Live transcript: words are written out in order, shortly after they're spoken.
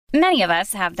Many of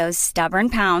us have those stubborn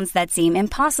pounds that seem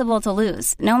impossible to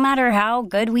lose, no matter how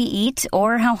good we eat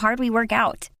or how hard we work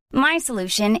out. My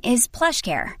solution is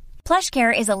PlushCare.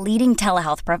 PlushCare is a leading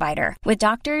telehealth provider with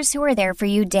doctors who are there for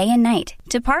you day and night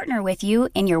to partner with you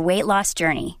in your weight loss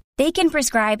journey. They can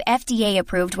prescribe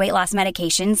FDA-approved weight loss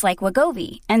medications like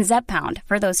Wegovy and Zepbound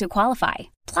for those who qualify.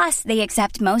 Plus, they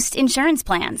accept most insurance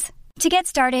plans. To get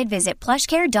started, visit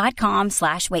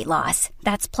plushcare.com/weightloss.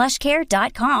 That's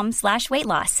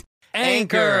plushcare.com/weightloss.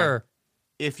 Anchor.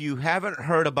 If you haven't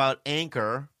heard about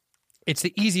Anchor, It's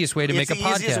the easiest way to make a podcast.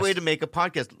 It's the easiest way to make a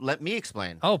podcast. Let me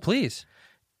explain. Oh, please.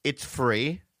 It's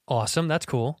free. Awesome. That's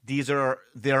cool.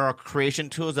 There are creation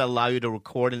tools that allow you to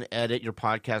record and edit your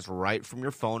podcast right from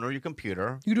your phone or your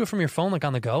computer. You do it from your phone, like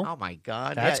on the go? Oh, my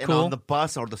God. That's yeah, cool. And on the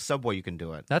bus or the subway, you can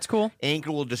do it. That's cool.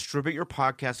 Anchor will distribute your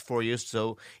podcast for you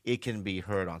so it can be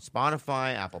heard on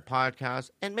Spotify, Apple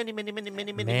Podcasts, and many more.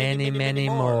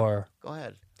 Go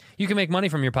ahead. You can make money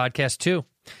from your podcast, too.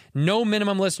 No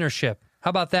minimum listenership. How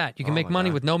about that? You can make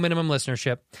money with no minimum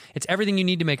listenership. It's everything you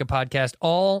need to make a podcast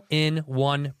all in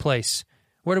one place.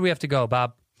 Where do we have to go,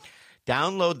 Bob?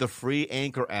 Download the free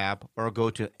Anchor app or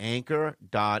go to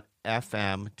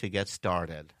anchor.fm to get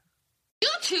started. You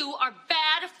two are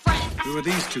bad friends. Who are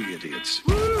these two idiots?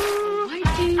 A white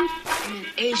dude and an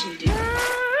Asian dude.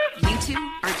 You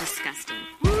two are disgusting.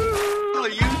 Well,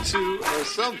 you two are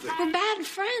something. We're bad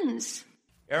friends.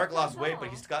 Eric lost weight, but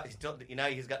he's got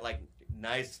like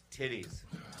nice titties.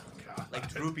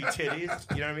 Like droopy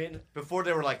titties. You know what I mean? Before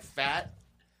they were like fat.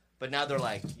 But now they're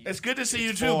like. It's good to see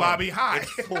you too, Bobby. Hi.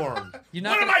 It's formed. What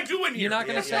am I doing here? You're not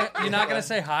gonna say. You're not gonna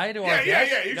say hi to our Yeah.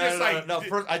 guest? You just like. No.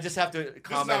 First, I just have to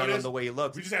comment on the way you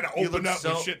look. We just had to open up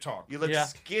with shit talk. You look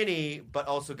skinny, but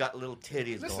also got little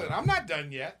titties. Listen, going. I'm not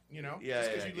done yet. You know. Yeah.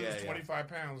 Just because you lose 25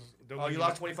 pounds. You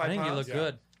lost 25 pounds. I think you look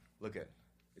good. Look at,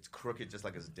 it's crooked just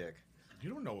like his dick.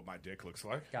 You don't know what my dick looks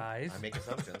like, guys. I make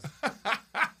assumptions.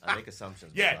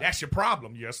 Yeah, that's your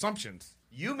problem. Your assumptions.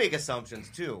 You make assumptions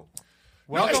too.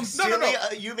 Welcome.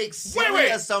 You make silly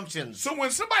assumptions. So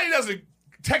when somebody doesn't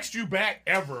text you back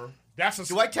ever, that's a.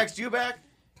 Do I text you back?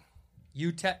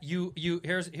 You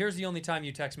here's the only time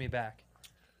you text me back.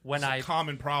 When it's a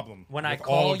common problem. When with I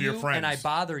call all of you your friends. and I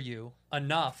bother you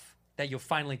enough that you'll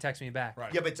finally text me back.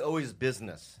 Right. Yeah, but it's always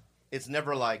business. It's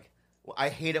never like. I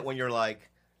hate it when you're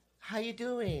like, "How you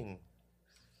doing?"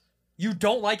 You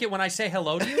don't like it when I say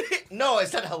hello to you? No,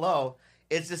 it's not hello.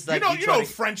 It's just like you know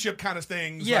friendship kind of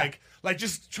things. Yeah. Like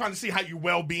just trying to see how your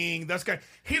well-being. That's kind.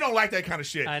 He don't like that kind of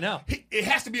shit. I know. It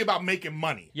has to be about making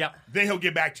money. Yep. Then he'll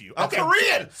get back to you. I'm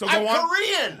Korean. So go on.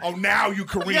 Korean. Oh, now you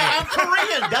Korean. Yeah, I'm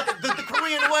Korean. That's the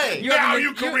Korean way. You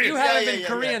haven't Yeah, been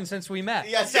Korean since we met.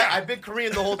 Yes, yeah. I've been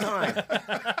Korean the whole time.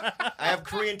 I have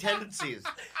Korean tendencies.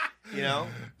 You know,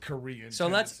 Korean. So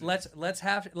let's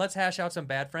hash out some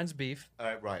bad friends beef. All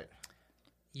right, right.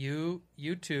 You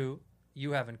two.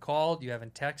 You haven't called. You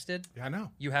haven't texted. Yeah, I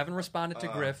know. You haven't responded to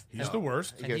Griff. He's the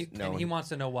worst. And he wants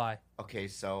to know why. Okay,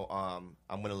 so I'm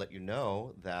going to let you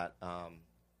know that.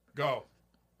 Go.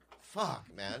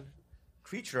 Fuck, man.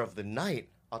 Creature of the night.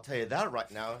 I'll tell you that right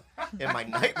now. In my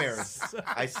nightmares,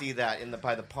 I see that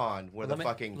by the pond where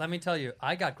Let me tell you,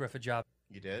 I got Griff a job.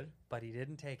 You did? But he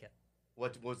didn't take it.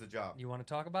 What was the job? You want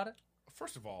to talk about it?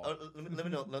 First of all, let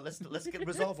me know. Let's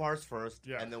resolve ours first,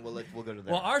 and then we'll go to that.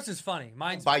 Well, ours is funny.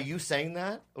 Mine's by you saying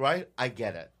that, right? I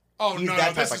get it. Oh, he's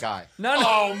that type of guy. No.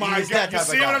 Oh my God! You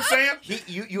see what I'm saying?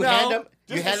 You hand him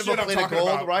a plate of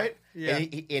gold, right? Yeah.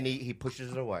 And he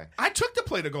pushes it away. I took the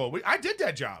plate of gold. I did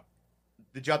that job.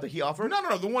 The job that he offered?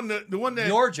 No. The one that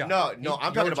your job. No.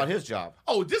 I'm talking about his job.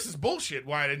 Oh, this is bullshit.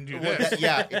 Why I didn't do this?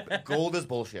 Gold is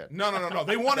bullshit. No.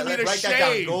 They wanted me to write shave.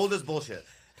 That down. Gold is bullshit.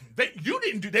 You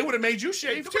didn't do. They would have made you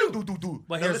shave too.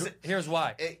 Well, here's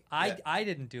why. I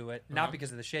didn't do it, not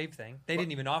because of the shave thing. They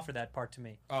didn't even offer that part to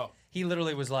me. Oh. He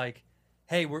literally was like,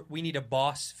 "Hey, we need a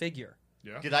boss figure."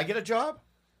 Yeah. Did I get a job?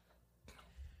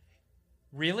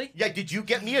 Really? Yeah. Did you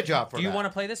get me a job for that? Do you want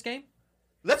to play this game?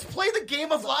 Let's play the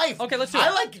game of life. Okay, let's do it.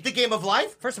 I like the game of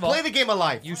life. First of all, play the game of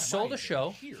life. You sold a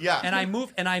show. Yeah. And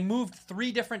I moved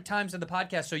 3 different times in the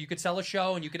podcast so you could sell a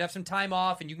show and you could have some time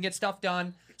off and you can get stuff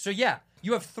done. So yeah,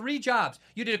 you have 3 jobs.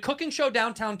 You did a cooking show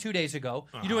downtown 2 days ago.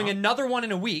 You're doing another one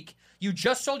in a week. You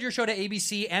just sold your show to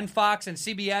ABC and Fox and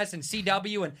CBS and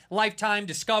CW and Lifetime,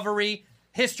 Discovery,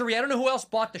 History. I don't know who else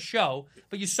bought the show,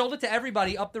 but you sold it to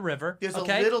everybody up the river. There's a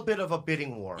little bit of a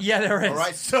bidding war. Yeah, there is. All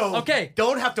right, so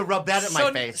don't have to rub that in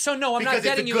my face. So no, I'm not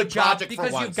getting you a job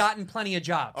because you've gotten plenty of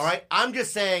jobs. All right, I'm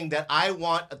just saying that I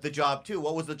want the job too.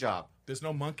 What was the job? There's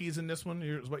no monkeys in this one,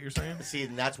 is what you're saying? See,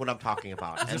 and that's what I'm talking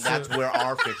about. And that's where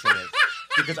our fiction is.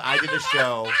 Because I did a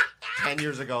show 10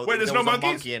 years ago. Wait, there's there no was monkeys?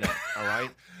 a monkey in it, all right?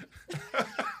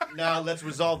 Now let's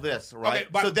resolve this, right? Okay,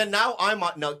 but- so then now I'm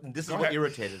on. No, this is Go what ahead.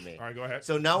 irritated me. All right, go ahead.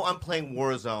 So now I'm playing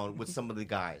Warzone with some of the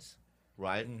guys,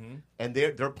 right? And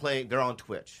they're playing. They're on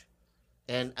Twitch,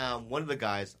 and one of the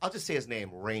guys, I'll just say his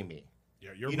name, Ramey, Yeah,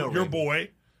 You know your Ray. boy.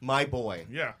 my boy.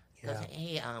 Yeah. He goes,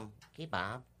 hey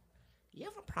Bob, you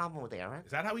have a problem with Aaron?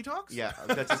 Is that how he talks? Yeah,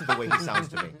 that's just the way he sounds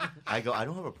to me. I go, I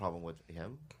don't have a problem with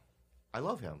him. I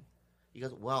love him. He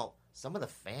goes, well, some of the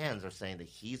fans are saying that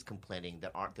he's complaining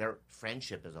that their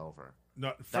friendship is over. No,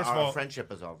 That first of our all,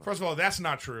 friendship is over. first of all, that's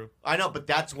not true. I know, but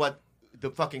that's what the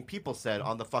fucking people said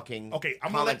on the fucking Okay,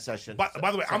 I'm comment gonna let, session. By the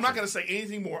way, I'm not section. going to say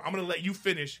anything more. I'm going to let you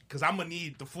finish because I'm going to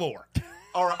need the floor.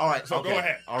 All right. So okay. go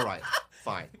ahead. All right,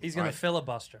 fine. He's All gonna right.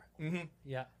 filibuster. Mm-hmm.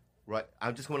 Yeah. Right.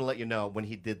 I'm just going to let you know when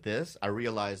he did this, I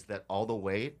realized that all the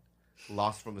weight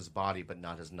lost from his body, but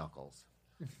not his knuckles.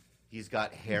 He's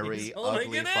got hairy, He's holding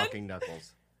ugly it in. fucking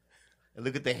knuckles. And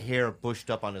look at the hair bushed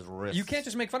up on his wrist. You can't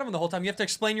just make fun of him the whole time. You have to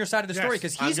explain your side of the story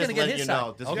because I'm he's just going to get letting his you side.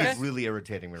 know. This Okay. is really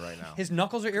irritating me right now. His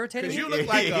knuckles are irritating Because you. you look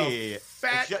like a Yeah.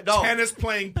 fat No. tennis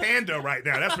playing panda right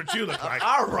now. That's what you look like.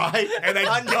 All right. And a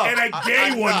Enough.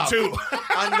 gay one, Enough. too.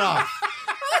 Enough.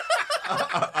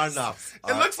 Enough.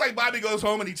 It looks like Bobby goes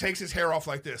home and he takes his hair off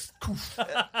like this.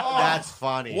 That's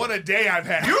funny. What a day I've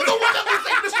had. You're the one that looks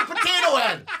like Mr. Potato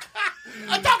Head.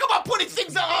 I talk about putting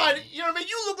things on. You know what I mean?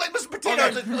 You look like Mr. Potato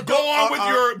Head. Okay, go on with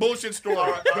your bullshit story.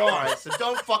 All right, Go all on. right, so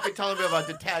don't fucking tell me about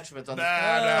detachments on the.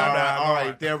 Nah, all right, go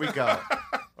on. there we go.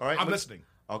 All right, I'm listening.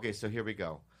 Okay, so here we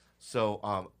go.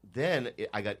 So then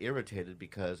I got irritated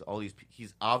because all these.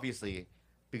 He's obviously.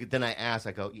 Because then I asked,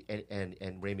 I go,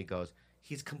 and Ramey goes,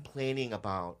 he's complaining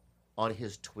about on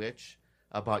his Twitch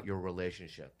about your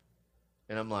relationship,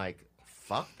 and I'm like,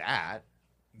 fuck that.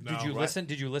 No, Did you right? listen?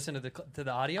 Did you listen to the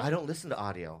audio? I don't listen to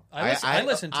audio. I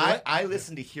listen to it. I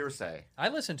listen to hearsay. I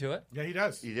listened to it. Yeah, he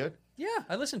does. You did? Yeah,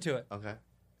 I listened to it. Okay.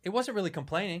 It wasn't really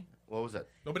complaining. What was it?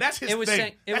 No, but that's his It was thing.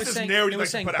 saying it that's was his saying narrative it he was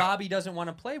likes saying to put out. Bobby doesn't want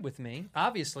to play with me,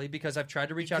 obviously, because I've tried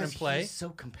to reach out and play. He's so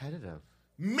competitive.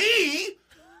 Me?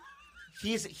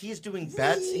 He's doing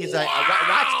bets. He's like,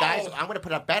 watch, guys. I'm going to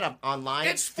put a bet online.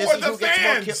 It's This for is the who gets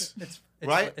more fans. kills. It's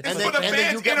Right? it's and for then, the and then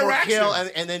fans' you get more kill,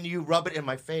 interaction. and then you rub it in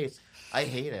my face. I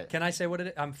hate it. Can I say what it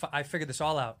is? I figured this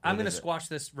all out. I'm going to is it? squash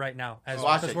this right now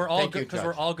Squash because it. we're all Thank good you, because Judge.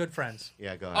 we're all good friends.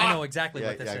 Yeah, go ahead. I know exactly Yeah,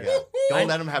 what this yeah, is. yeah. Don't I-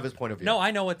 let him have his point of view. No,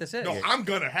 I know what this is. No, I'm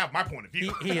going to have my point of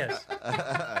view. He is.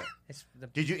 It's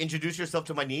Did you introduce yourself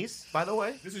to my niece, by the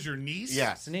way? This is your niece?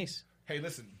 Yes. Denise. Hey,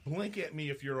 listen, blink at me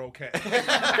if you're okay.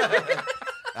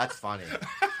 That's funny.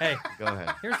 Hey, Go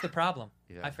ahead. here's the problem.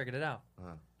 Yeah. I figured it out.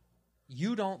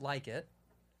 You don't like it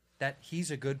that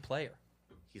he's a good player.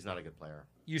 He's not a good player.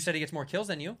 You said he gets more kills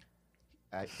than you.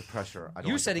 The pressure. I don't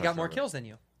You like said the he got pressure more of it. kills than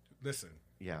you. Listen,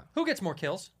 Yeah. Who gets more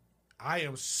kills? I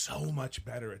am so much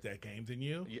better at that game than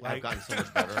you. I've gotten so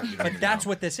much better. You don't But even that's know.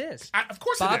 what this is. Of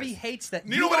course it Bobby is. hates that.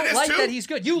 You know what it don't is, like too? that he's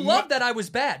good. You What- love that I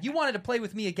was bad. You wanted to play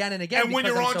with me again and again. And when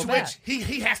because you're I'm on so Twitch, bad.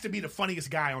 he has to be the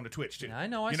funniest guy on the Twitch too. Yeah, I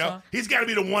know, I you saw. know, he's got to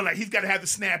be the one. Like he's got to have the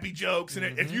snappy jokes, and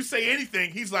Mm-hmm. if you say anything,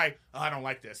 he's like, oh, "I don't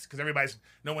like this" because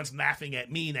no one's laughing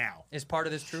at me now. Is part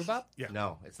of this true, Bob? Yeah.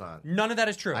 No, it's not. None of that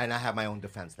is true. And I have my own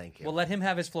defense. Thank you. We'll let him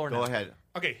have his floor now. Go ahead.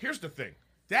 Okay, here's the thing.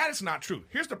 That is not true.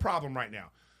 Here's the problem right now.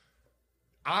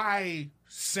 I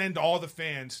send all the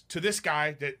fans to this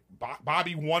guy that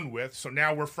Bobby won with, so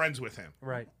now we're friends with him.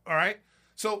 Right. All right?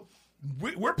 So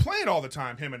we're playing all the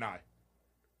time, him and I.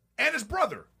 And his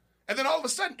brother. And then all of a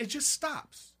sudden, it just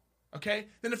stops. Okay?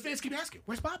 Then the fans keep asking,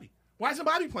 where's Bobby? Why isn't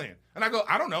Bobby playing? And I go,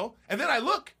 I don't know. And then I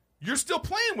look, you're still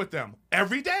playing with them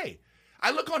every day. I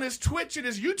look on his Twitch and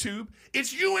his YouTube,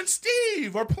 it's you and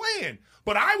Steve are playing.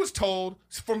 But I was told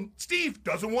from Steve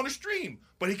doesn't want to stream,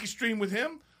 but he can stream with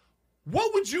him.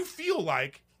 What would you feel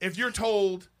like if you're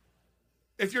told,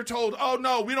 oh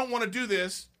no, we don't want to do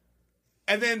this,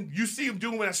 and then you see him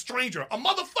doing it with a stranger, a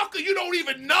motherfucker you don't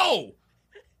even know,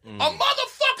 a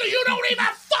motherfucker you don't even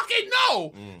fucking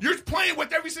know, you're playing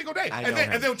with every single day, I and know then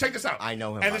him. and then check this out, I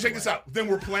know him, and by then the check this way. out, then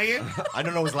we're playing. I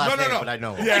don't know his last no, name, but I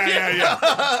know him.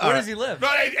 Yeah. Where does he live? No,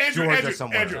 hey, Andrew, Georgia Andrew,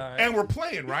 somewhere. Andrew. All right. And we're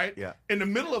playing, right? Yeah. In the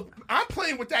middle of, I'm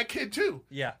playing with that kid too.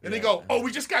 Yeah. And they go, oh,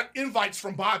 we just got invites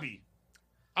from Bobby.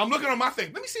 I'm looking on my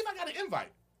thing. Let me see if I got an invite.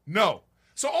 No.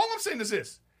 So all I'm saying is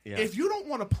this. Yeah. If you don't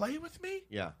want to play with me,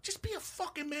 Yeah. just be a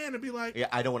fucking man and be like, Yeah,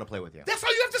 I don't want to play with you. that's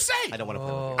all you have to say. I don't want to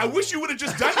play with you. I wish you would have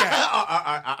just done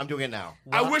that. I'm doing it now.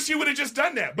 I wish you would have just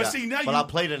done that. But Yeah. see, now But I'll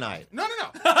play tonight. No.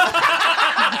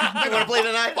 You want to play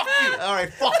tonight? Fuck you. All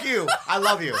right, fuck you. I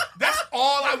love you. That's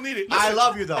all I needed. I Listen,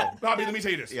 love you, though. Bobby, let me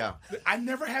tell you this. Yeah. I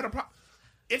never had a problem.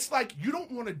 It's like you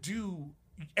don't want to do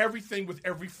everything with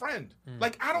every friend.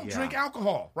 Like I don't Yeah. drink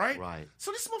alcohol, right? Right.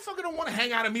 So this motherfucker don't want to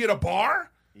hang out with me at a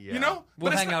bar. Yeah. You know?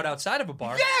 We'll But it's hang out outside of a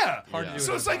bar. Yeah. Hard to do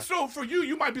So it it's at a like, so for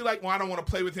you might be like, well, I don't want to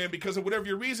play with him because of whatever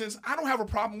your reasons. I don't have a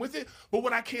problem with it. But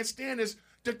what I can't stand is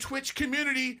the Twitch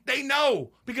community, they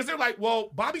know. Because they're like, well,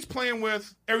 Bobby's playing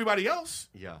with everybody else.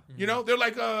 Yeah. You know, they're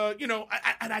like,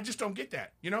 and I just don't get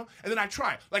that, you know? And then I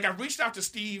try. Like, I've reached out to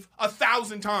Steve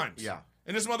 1,000 times. Yeah.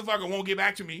 And this motherfucker won't get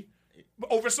back to me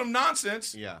over some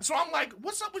nonsense. Yeah. So I'm like,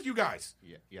 what's up with you guys?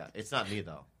 Yeah. It's not me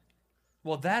though.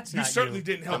 Well, that's You not certainly you.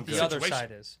 didn't help The the other situation.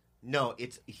 side is. No,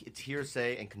 it's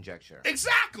hearsay and conjecture.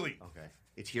 Exactly. Okay.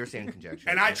 It's hearsay and conjecture.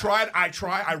 And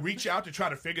I reach out to try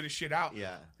to figure this shit out.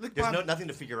 Yeah. Look, There's Bob, nothing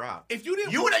to figure out. if you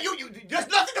didn't, There's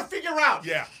nothing to figure out.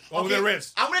 yeah. Oh, Okay? there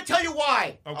is. I'm going to tell you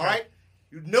why. Okay. All right?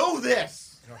 You know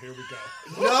this. Oh, here we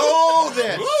go. Know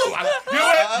this.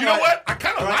 Ooh, you know what? I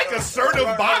kind of like assertive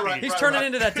Bobby. He's turning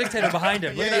into that dictator behind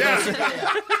him. Look at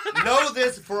that. Yeah. Know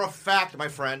this for a fact, my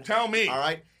friend. Tell me. All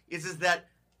right? Is that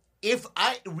if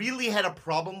I really had a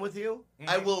problem with you,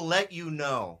 I will let you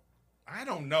know. I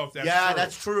don't know if that's Yeah, true.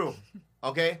 that's true.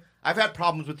 Okay? I've had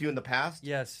problems with you in the past.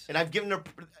 Yes. And I've given her.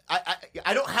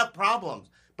 I don't have problems.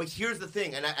 But here's the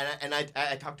thing, and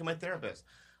I talked to my therapist.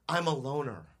 I'm a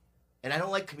loner, and I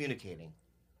don't like communicating.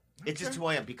 It's just who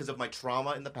I am because of my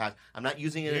trauma in the past. I'm not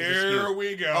using it as an excuse. Here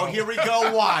we go. Oh, here we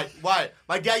go. What? What?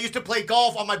 My dad used to play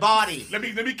golf on my body. Let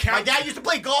me My count. dad used to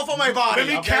play golf on my body. Let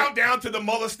me okay? count down to the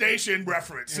molestation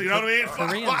reference. You know what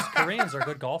I mean? Koreans are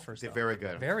good golfers. They're though. very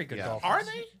good. Very good Yeah. golfers. Are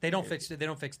they? They don't fix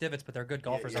divots, but they're good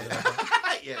golfers. Yeah. Over there.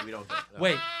 Yeah, we don't. No.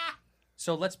 Wait.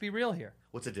 So let's be real here.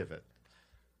 What's a divot?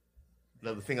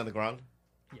 The thing on the ground?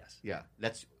 Yes. Yeah,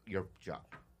 that's your job.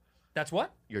 That's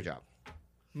what? Your job.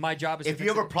 My job is. If to you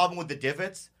fix have a it. problem with the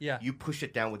divots, Yeah. you push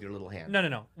it down with your little hand.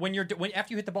 No. When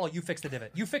after you hit the ball, you fix the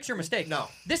divot. You fix your mistake. No.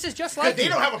 This is just Because like they you.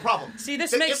 don't have a problem. See,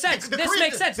 this The- makes if- sense. the This Koreans-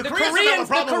 makes sense. the The Koreans don't have a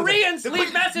problem with it. Koreans The leave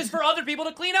Koreans- messes for other people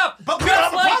to clean up. But we don't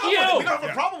have Just a like problem with it. you. We don't have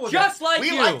a problem with Just it. like we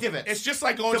you. like divots. It's just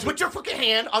like going So put your fucking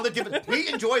hand on the divot. We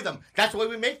enjoy them. That's why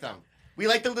we make them. We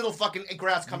like the little fucking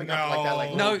grass coming up like that.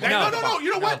 Like No, little- no.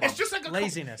 You know what? No. It's just like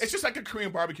Laziness. It's just like a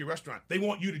Korean barbecue restaurant. They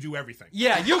want you to do everything.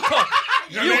 Yeah, you cook.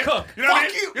 You know You what I mean? cook. You know what I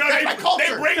Fuck mean? you. know what I That's mean? my culture.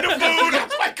 They bring the food.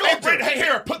 That's my They bring, culture. hey,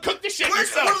 here, cook this shit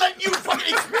yourself. We're letting you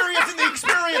fucking experience the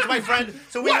experience, my friend.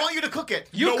 So we What? want you to cook it.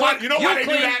 You know cook, what? You know why they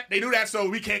clean. do that? They do that so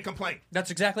we can't complain. That's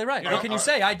exactly right. know, What can you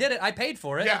say? I did it. I paid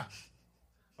for it. Yeah.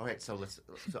 All right, so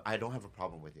I don't have a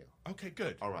problem with you. Okay,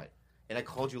 good. All right. And I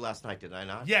called you last night, did I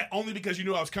not? Yeah, only because you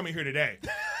knew I was coming here today.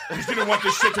 Because you didn't want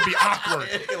this shit to be awkward.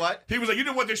 What? He was like, you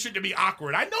didn't want this shit to be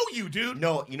awkward. I know you, dude.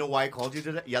 No, you know why I called you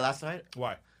today? Yeah, last night?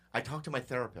 Why? I talked to my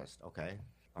therapist, okay?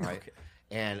 All right.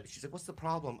 And she's like, what's the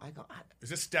problem? I go, Is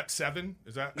this step 7?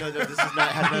 Is that? no, this is not,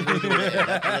 has nothing to do with it.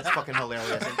 That's fucking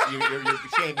hilarious. And you're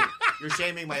shaming. You're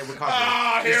shaming my recovery.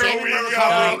 Ah, You're here shaming we my go.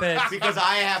 recovery Stop it. because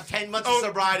I have 10 months of Oh,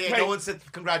 sobriety and wait. no one said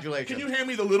congratulations. Can you hand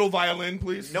me the little violin,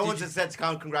 please? No one said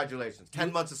congratulations.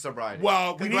 10 months of sobriety.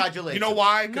 Well, we need, congratulations. you know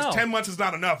why? Because No. 10 months is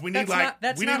not enough. We need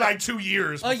That's not like 2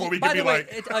 years before we by can be the way, like.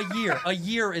 it's a year. A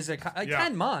year is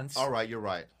 10 months. All right, you're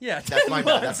right. Yeah, That's 10 my bad.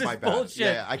 months That's my is bad. bullshit.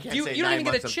 Yeah, I can't you, say you don't 9 even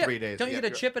get months a and chip. 3 days. Don't you Yeah,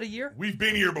 get a chip at a year? We've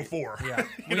been here before. Yeah, you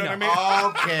we know what I know.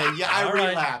 mean? Okay, yeah, I All right.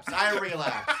 relapsed. I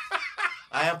relapsed.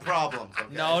 I have problems.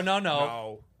 Okay? No.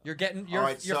 No. You're getting. All You're.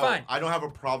 right, You're so fine. I don't have a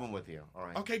problem with you. All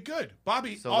right. Okay, good,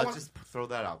 Bobby. So all let's I- just throw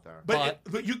that out there.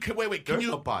 But you can wait. Can There's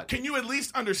you no but. can you at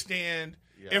least understand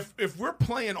Yeah. if we're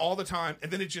playing all the time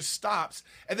and then it just stops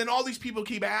and then all these people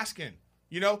keep asking,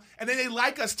 you know, and then they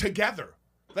like us together.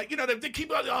 Like, you know, they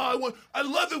keep on, I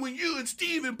love it when you and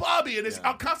Steve and Bobby, and it's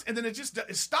Yeah. and then it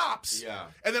stops. Yeah.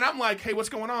 And then I'm like, hey, what's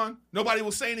going on? Nobody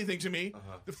will say anything to me.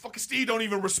 The fucking Steve don't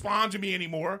even respond to me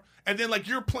anymore. And then, like,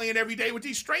 you're playing every day with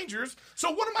these strangers. So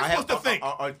what am I supposed to think?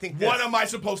 I think What this. am I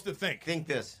supposed to think? Think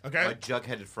this. Okay. A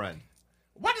jug-headed friend.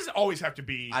 Why does it always have to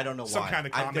be I don't know some why. kind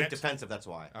of I'm comment? defensive, that's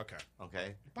why. Okay.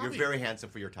 Okay? Bobby- You're very handsome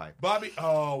for your type. Bobby,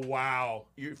 oh, wow.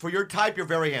 For your type, you're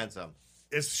very handsome.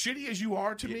 As shitty as you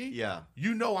are to me, yeah.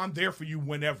 you know I'm there for you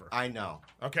whenever. I know.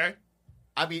 Okay?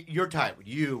 I mean, your type.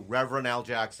 You, Reverend Al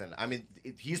Jackson. I mean,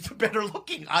 he's the better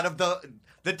looking out of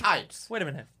the types. Wait a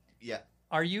minute. Yeah.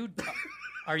 Are you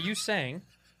saying?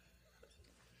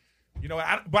 You know,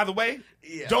 by the way,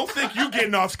 Yeah. don't think you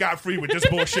getting off scot-free with this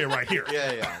bullshit right here.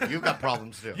 Yeah. You've got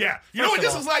problems too. Yeah. You know what First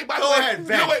this of is like, by the Go way? ahead,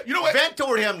 vent. You know what? Vent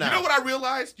toward him now. You know what I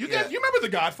realized? You guys, Yeah. you remember The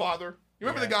Godfather? You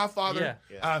remember The Godfather?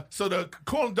 Yeah. So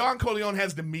Don Corleone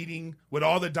has the meeting with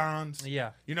all the Dons.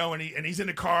 Yeah. You know, and he's in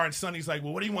the car, and Sonny's like,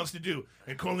 well, what he wants to do?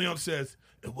 And Corleone says,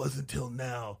 it wasn't until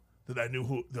now that I knew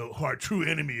who our true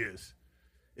enemy is.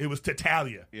 It was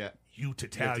Tattaglia. Yeah. You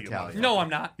Tattaglia. Tattaglia. No, I'm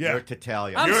not. Yeah. You're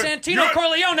Tattaglia. I'm You're- Santino you're-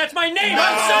 Corleone. That's my name. No,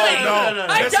 I'm Sonny. no.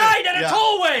 I Listen, died at a yeah.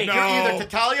 tollway. No. You're either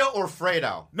Tattaglia or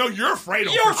Fredo. No, you're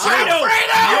Fredo. You're for sure. Fredo.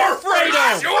 You're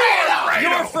Fredo. You're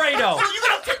You're Fredo. You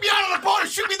gonna take me out on the boat and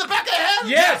shoot me in the back of the head?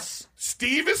 Yes.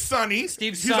 Steve is Sonny.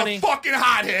 Steve's He's Sonny. a fucking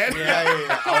hothead.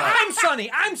 Yeah. Oh, I'm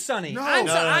Sonny. I'm Sonny. No. I'm,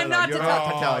 No, I'm not you're Tattaglia.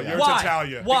 not Tattaglia. You're Why?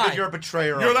 Tattaglia. Why? Because you're a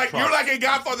betrayer. You're of like trust. in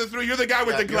Godfather 3. You're the guy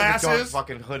with Yeah, the you're dark glasses.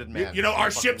 fucking hooded man. You know,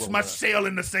 our Fucking ships woman. must sail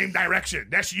in the same direction.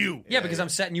 That's you. Yeah, because I'm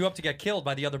setting you up to get killed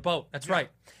by the other boat. That's right.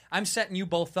 I'm setting you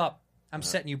both up. I'm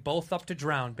setting you both up to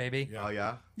drown, baby. Oh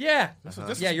yeah. Yeah.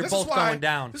 This Yeah, you're is both why- going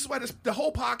down. This is why the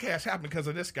whole podcast happened because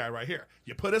of this guy right here.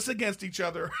 You put us against each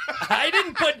other. I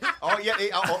didn't put. Oh yeah.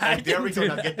 There we didn't go. do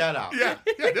Now that. get that out. yeah,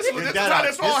 this is Get how that out.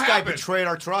 this all This guy happened. betrayed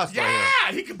our trust. Right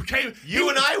Yeah, here. he became. You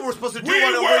and I were supposed to do We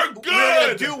one. and were we were gonna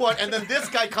good. do one, and then this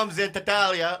guy comes in,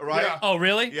 Tattaglia, right? Yeah. Oh,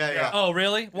 really? Yeah. Oh,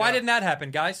 really? Why didn't that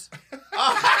happen, guys?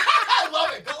 I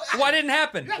love it. Go ahead. Why didn't it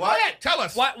happen? Go Why? ahead, tell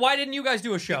us. Why didn't you guys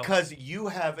do a show? Because you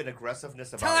have an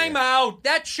aggressiveness about Time you. out.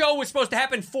 That show was supposed to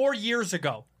happen 4 years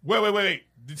ago. Wait.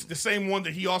 It's the same one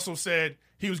that he also said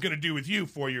he was going to do with you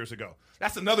 4 years ago.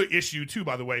 That's another issue too,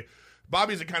 by the way.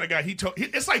 Bobby's the kind of guy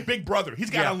it's like Big Brother. He's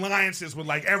got Yeah. alliances with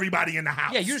like everybody in the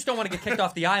house. Yeah, you just don't want to get kicked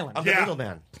off the island. I'm the Yeah.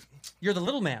 middleman. You're the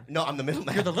little man. No, I'm the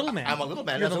middleman. You're the little man. I'm a little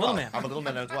man. You're as the well. little man. I'm a little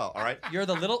man as well. All right. You're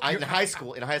the little. In high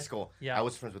school, Yeah. I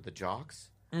was friends with the jocks,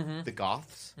 the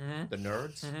goths, the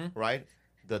nerds, right?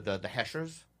 The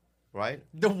heshers, right?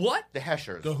 The what? The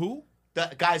heshers. The who?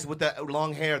 The guys with the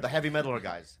long hair, the heavy metaler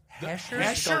guys. Hesher?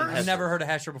 Heshers? I've never heard of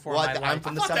Hesher before Well, in my I'm life.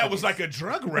 from I the thought 70s. that was like a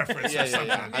drug reference or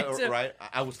something. Me too. Right.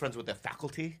 I was friends with the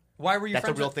faculty Why were you That's a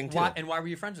friends real with, thing, too. Why, and why were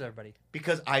you friends with everybody?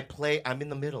 because I'm in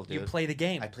the middle, dude. You play the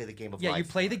game. I play the game of Yeah, life. you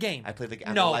play the game. I play the game.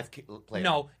 I'm No, a life player.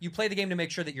 no, you play the game to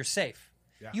make sure that you're safe.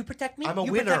 Yeah. You protect me. I'm a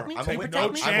you winner. Protect me? I'm a you winner. protect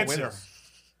No me? I'm a chances. winner.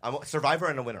 I'm a survivor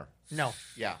and a winner. No.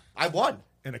 Yeah, I won.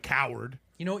 And a coward.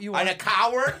 You know what you I'm are? a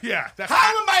coward. Yeah.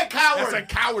 How am I a coward?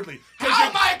 That's a cowardly. How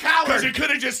am I a coward? Because you could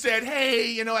have just said,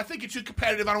 hey, I think you're too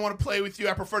competitive. I don't want to play with you.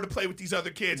 I prefer to play with these other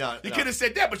kids. No, you no. could have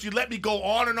said that, but you let me go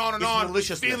on and on and It's on.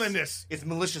 maliciousness. Feeling this. It's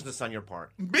maliciousness on your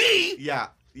part. Me? Yeah.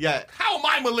 How am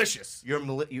I malicious?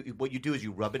 What you do is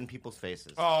you rub it in people's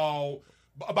faces. Oh,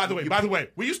 by the way,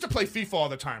 we used to play FIFA all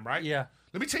the time, right? Yeah.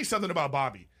 Let me tell you something about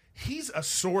Bobby. He's a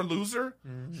sore loser,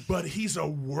 but he's a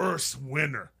worse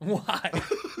winner. Why?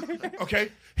 Okay?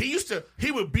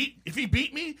 If he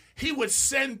beat me, he would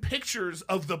send pictures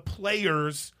of the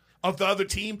players of the other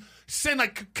team, send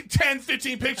like 10,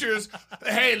 15 pictures.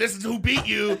 Hey, this is who beat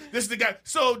you. This is the guy.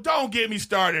 So don't get me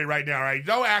started right now, right?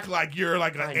 Don't act like you're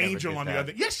like an I never angel did on the that.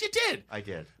 other. Yes, you did. I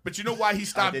did. But you know why he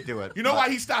stopped? did do it. You know why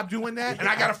he stopped doing that? And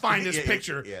I got to find this Yeah,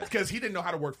 picture yeah. because he didn't know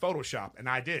how to work Photoshop, and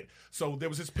I did. So there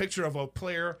was this picture of a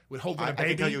player with holding I a baby,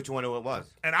 can tell you which one it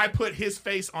was. and I put his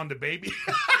face on the baby.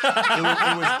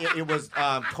 It was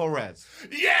Torres.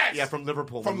 Yes. Yeah, from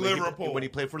Liverpool. From When Liverpool. when he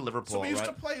played for Liverpool. So we used right?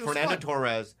 to play, it was Fernando fun.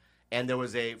 Torres, and there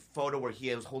was a photo where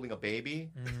he was holding a baby,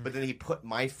 but then he put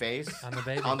my face On the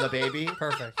baby. On the baby.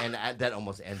 Perfect. And that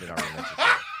almost ended our relationship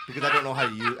because I didn't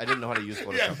know how to use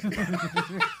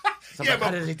Photoshop. So I'm like,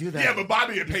 how did he do that? Yeah, but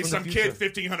Bobby had paid from some the kid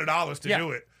future. $1,500 to Yeah.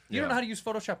 do it. You don't know how to use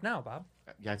Photoshop now, Bob.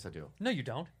 Yes, I do. No, you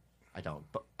don't. I don't.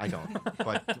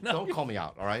 But don't call me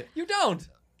out. All right. You don't.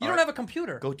 You don't right. have a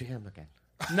computer. Go to him again.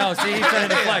 No, see, he's trying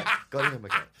to deflect. Go to him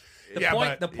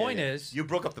again. The point is, You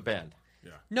broke up the band.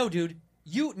 no, dude.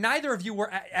 Neither of you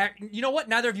were. You know what?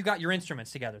 Neither of you got your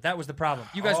instruments together. That was the problem.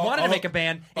 You guys wanted to make a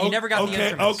band, and you never got the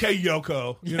instruments. Okay,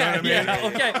 Yoko. You know what I mean? Yeah,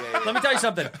 okay. Let me tell you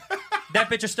something. That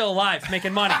bitch is still alive,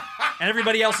 making money, and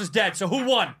everybody else is dead. So who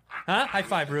won? Huh? High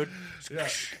five, Rude. Yeah.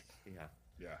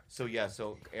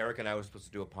 So Eric and I were supposed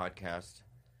to do a podcast.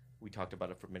 We talked about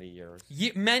it for many years.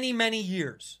 Many, many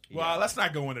years. Well, let's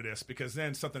not go into this because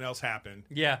then something else happened.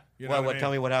 Yeah. You know what I mean?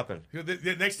 Tell me what happened. The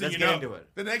next thing Let's you get know, into it.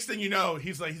 the next thing you know,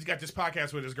 he's got this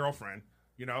podcast with his girlfriend,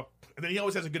 and then he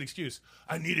always has a good excuse.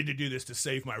 I needed to do this to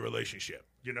save my relationship.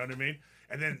 You know what I mean?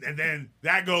 And then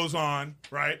that goes on,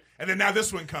 right? And then now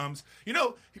this one comes.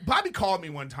 Bobby called me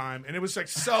one time, and it was like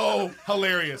so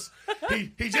hilarious.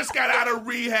 He just got out of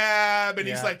rehab, and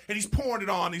he's pouring it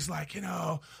on. He's like,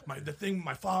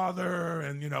 my father,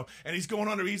 and he's going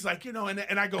on there. He's like,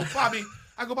 and I go, Bobby,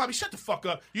 shut the fuck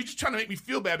up. You're just trying to make me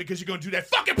feel bad because you're going to do that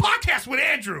fucking podcast with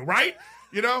Andrew, right?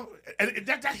 And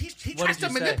he tries to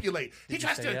manipulate. He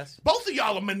tries to. Yes? Both of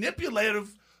y'all are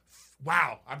manipulative.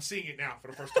 Wow, I'm seeing it now for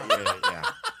the first time. Yeah.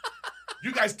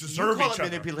 You guys deserve each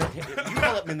other. You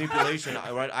call it manipulation,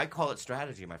 right? I call it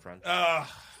strategy, my friend.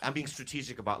 I'm being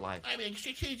strategic about life. I mean,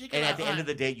 strategic. And at the end of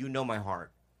the day, you know my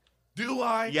heart. Do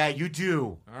I? Yeah, you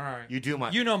do. All right. You do,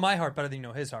 You know my heart better than you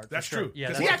know his heart. for That's sure. true. Yeah,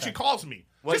 Because that's he a actually fact. calls me.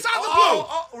 What? Just out of the blue.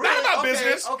 Oh, None really? of my Okay,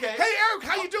 business. okay. Hey, Eric,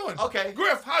 how you doing? Okay.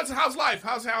 Griff, how's life?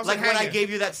 How's Like it when I hanging? gave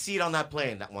you that seat on that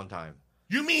plane that one time.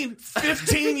 You mean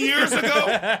 15 years ago?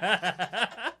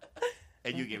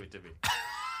 And you gave it to me.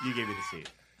 You gave me the seat.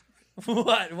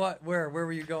 What? Where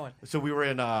were you going? So we were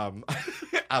in Abu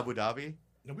Dhabi.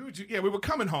 No, we were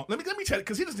coming home. Let me tell you,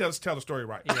 because he doesn't tell the story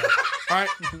right. Yeah. All right?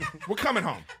 We're coming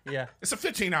home. Yeah. It's a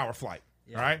 15-hour flight.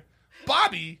 Yeah. All right?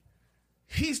 Bobby,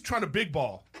 he's trying to big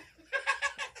ball.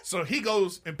 So he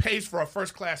goes and pays for a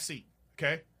first-class seat,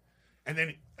 okay? And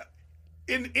then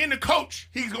in the coach,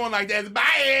 he's going like that,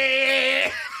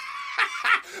 bye!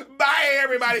 Bye,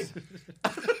 everybody!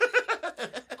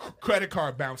 Credit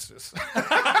card bounces.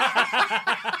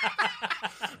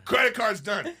 Credit card's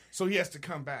done. So he has to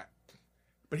come back.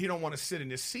 But he don't want to sit in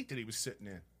this seat that he was sitting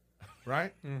in,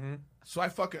 right? Mm-hmm. So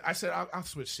I said, I'll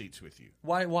switch seats with you.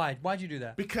 Why? Why'd you do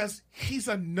that? Because he's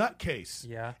a nutcase.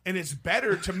 Yeah. And it's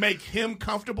better to make him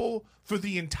comfortable for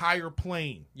the entire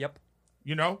plane. Yep.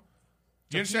 You know?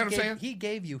 Do you understand what I'm saying? He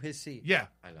gave you his seat. Yeah.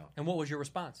 I know. And what was your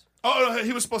response? Oh,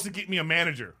 he was supposed to get me a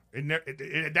manager.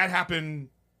 That happened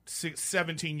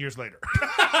 17 years later.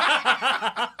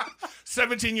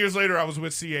 17 years later, I was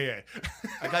with CAA.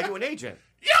 I got you an agent.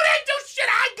 You didn't do shit.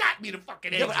 I got me the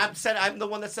fucking Yeah, agent. but I'm the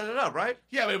one that set it up, right?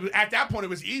 Yeah, but at that point, it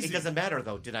was easy. It doesn't matter,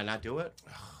 though. Did I not do it?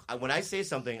 When I say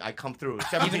something, I come through.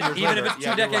 17 years Even later, if it's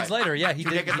yeah, two you're decades right. later, yeah, he 2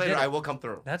 did. decades he later, did. I will come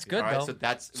through. That's good, All right, though. So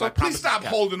that's So my please promise stop is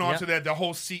kept. holding on Yeah. to the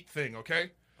whole seat thing,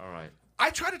 okay? All right. I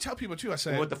try to tell people, too. I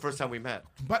said, What the first time we met?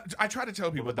 but I try to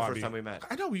tell people, was the Bobby, first time we met?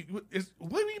 I know when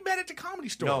we met at the Comedy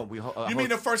Store. No, you mean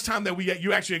the first time that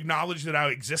you actually acknowledged that I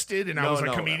existed and I was a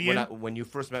comedian? When you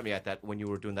first met me when you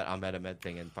were doing that Ahmed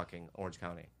thing in fucking Orange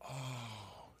County.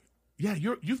 Yeah,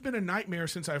 you've been a nightmare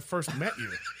since I first met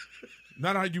you.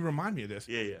 Now that you remind me of this.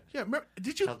 Yeah. Yeah,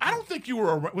 did you? I don't think you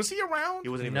were around. Was he around? He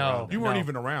wasn't even No. around. You weren't No.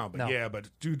 even around, but No. yeah, but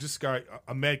dude, this guy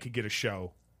Ahmed could get a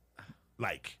show,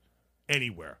 like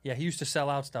anywhere. Yeah, he used to sell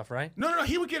out stuff, right? No,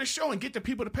 he would get a show and get the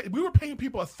people to pay. We were paying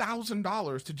people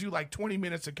 $1,000 to do like 20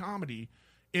 minutes of comedy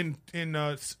in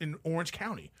Orange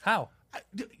County. How?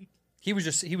 He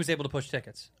was able to push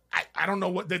tickets. I don't know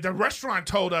what the restaurant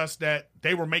told us that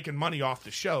they were making money off the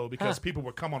show because people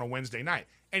would come on a Wednesday night.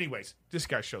 Anyways, this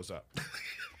guy shows up.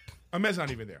 Ahmed's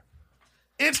not even there.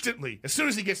 Instantly, as soon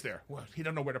as he gets there, well, he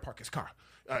don't know where to park his car.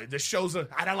 The show's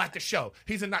I don't like the show.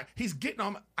 He's getting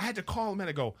on. I had to call him and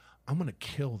I go, I'm gonna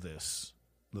kill this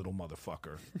little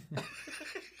motherfucker.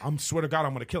 I'm swear to God,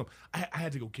 I'm gonna kill him. I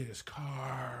had to go get his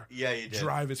car. Yeah, you did.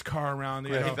 Drive his car around.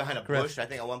 You Hid know. behind a Griff. bush, I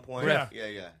think, at one point. Griff.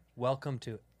 Yeah. Welcome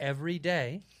to Every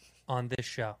Day on this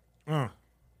show. Uh.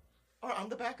 Oh, I'm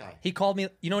the bad guy. He called me.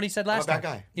 You know what he said last I'm a time?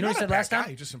 bad guy. You know what he Not said a last bad guy, time?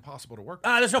 He's just impossible to work.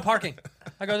 There's no parking.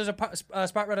 I go, there's a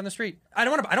spot right on the street. I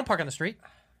don't park on the street.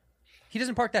 He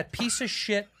doesn't park that piece of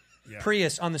shit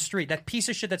Prius on the street. That piece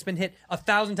of shit that's been hit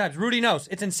 1,000 times. Rudy knows.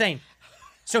 It's insane.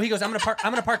 So he goes, I'm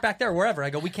gonna park back there wherever. I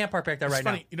go, we can't park back there It's right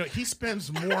funny, now. you know, he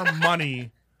spends more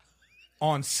money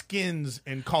on skins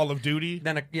in Call of Duty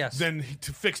Then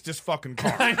to fix this fucking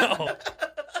car. I know.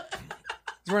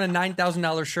 He's wearing a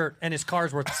 $9,000 shirt and his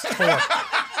car's worth $4,000.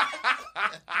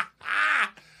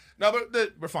 No,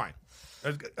 but we're fine.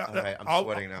 All right, I'm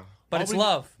sweating now. But it's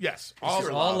love. Yes, It's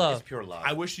pure all love. It's pure love.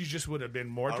 I wish you just would have been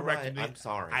more All direct. right, with me. I'm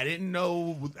sorry. I didn't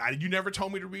know. You never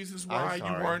told me the reasons why I'm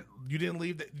sorry. you didn't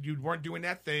leave. That you weren't doing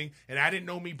that thing, and I didn't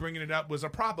know me bringing it up was a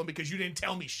problem because you didn't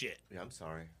tell me shit. Yeah, I'm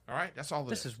sorry. All right, that's all.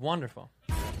 This is wonderful.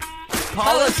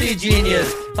 Policy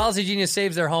Genius. Policy Genius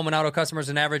saves their home and auto customers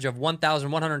an average of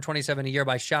 $1,127 a year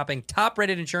by shopping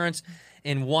top-rated insurance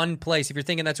in one place. If you're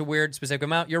thinking that's a weird specific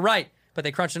amount, you're right. But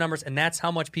they crunch the numbers, and that's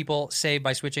how much people save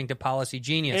by switching to Policy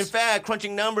Genius. In fact,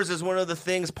 crunching numbers is one of the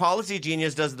things Policy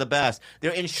Genius does the best.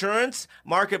 Their insurance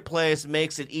marketplace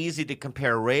makes it easy to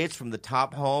compare rates from the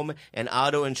top home and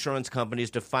auto insurance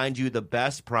companies to find you the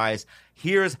best price.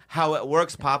 Here's how it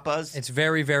works, Papas. It's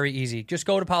very, very easy. Just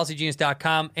go to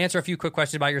PolicyGenius.com, answer a few quick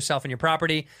questions about yourself and your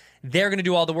property. They're going to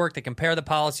do all the work. They compare the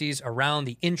policies around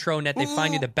the intranet. They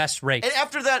find you the best rate. And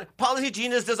after that, Policy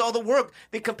Genius does all the work.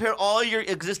 They compare all your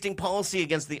existing policy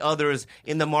against the others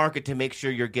in the market to make sure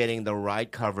you're getting the right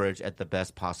coverage at the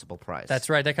best possible price. That's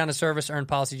right. That kind of service earned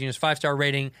Policy Genius 5-star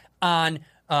rating on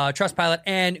Trustpilot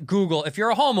and Google. If you're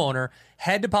a homeowner,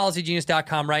 head to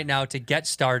PolicyGenius.com right now to get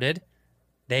started.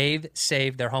 They've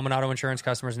saved their home and auto insurance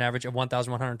customers an average of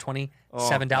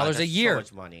 $1,127 a year. So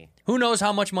much money. Who knows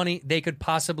how much money they could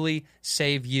possibly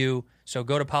save you? So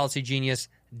go to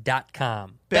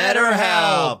PolicyGenius.com.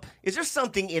 BetterHelp. Is there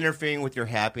something interfering with your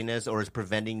happiness or is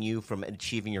preventing you from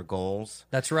achieving your goals?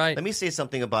 That's right. Let me say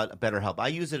something about BetterHelp. I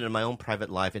use it in my own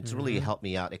private life. It's really helped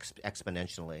me out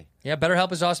exponentially. Yeah,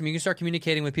 BetterHelp is awesome. You can start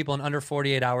communicating with people in under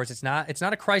 48 hours. It's not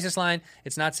a crisis line.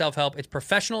 It's not self-help. It's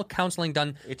professional counseling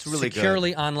done It's really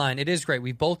securely online. It is great.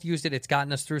 We both used it. It's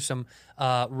gotten us through some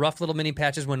rough little mini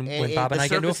patches when Bob and I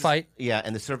get into a fight. Yeah,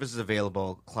 and the service is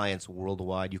available clients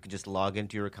worldwide. You can just log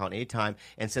into your account anytime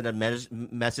and send a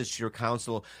message to your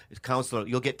counselor.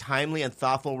 You'll get timely and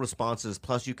thoughtful responses.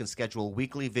 Plus, you can schedule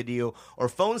weekly video or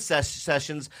phone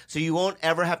sessions so you won't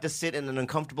ever have to sit in an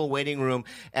uncomfortable waiting room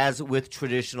as with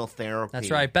traditional therapy. That's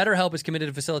right. BetterHelp is committed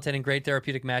to facilitating great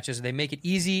therapeutic matches. They make it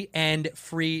easy and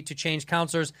free to change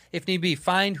counselors if need be.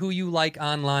 Find who you like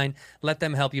online. Let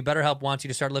them help you. BetterHelp wants you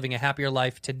to start living a happier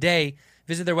life today.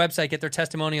 Visit their website. Get their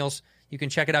testimonials. You can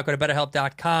check it out. Go to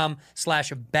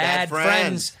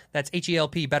BetterHelp.com/badfriends. That's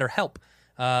HELP, BetterHelp.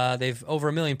 They've over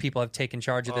 1 million people have taken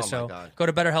charge of this. Oh, my so God. go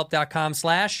to BetterHelp.com/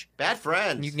 Bad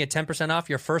friends. and you can get 10% off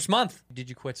your first month. Did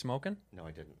you quit smoking? No,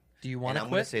 I didn't. Do you want And to I'm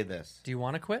going quit? to say this. Do you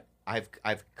want to quit?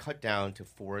 I've cut down to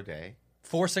 4 a day.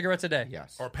 4 cigarettes a day?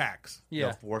 Yes. Or packs. Yeah.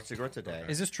 No, 4 cigarettes a day.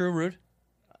 Is this true, Rude?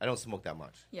 I don't smoke that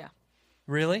much. Yeah.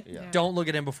 Really? Yeah. Don't look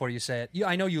at him before you say it.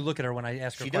 I know you look at her when I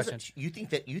ask her She questions. doesn't. You think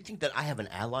that I have an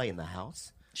ally in the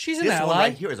house? She's an This ally. one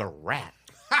right here is a rat.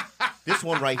 This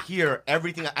one right here,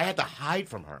 everything I had to hide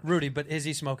from her. Rudy, but is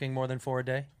he smoking more than 4 a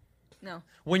day? No.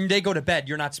 When they go to bed,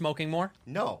 you're not smoking more?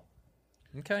 No.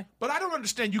 Okay. But I don't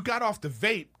understand. You got off the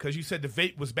vape because you said the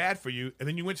vape was bad for you, and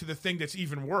then you went to the thing that's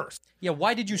even worse. Yeah,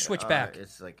 why did you switch back?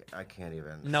 It's like I can't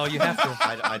even. No, you have to.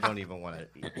 I don't even want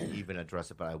to even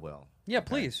address it, but I will. Yeah,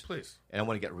 please. Please. And I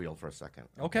want to get real for a second.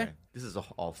 Okay. This is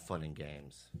all fun and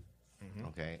games.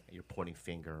 Okay. You're pointing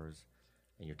fingers,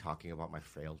 and you're talking about my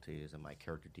frailties and my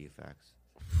character defects.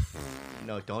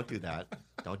 No, don't do that.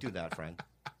 Don't do that, friend.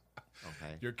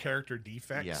 Okay. Your character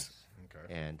defects? Yes.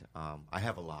 Okay. And I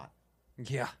have a lot.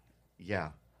 Yeah. Yeah.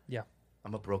 Yeah.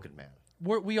 I'm a broken man.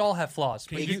 We all have flaws.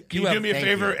 Can but you you do have, me a thank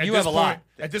favor? you. At You this have a point, lot.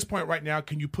 At this point right now,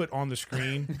 can you put on the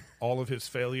screen all of his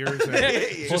failures? And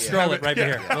We'll scroll it right Yeah.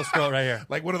 here. We'll scroll it right here.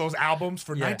 Like one of those albums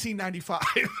for Yeah. 1995.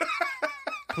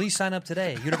 Please sign up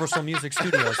today. Universal Music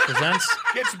Studios presents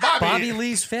It's Bobby. Bobby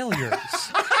Lee's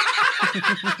Failures.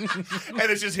 And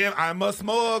it's just him. I'm a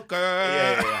smoker.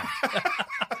 Yeah.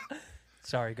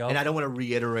 Sorry, go. And I don't want to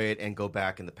reiterate and go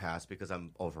back in the past because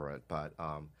I'm over it. But,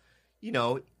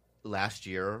 last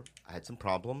year I had some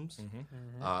problems.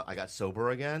 I got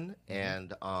sober again.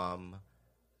 And, I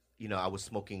was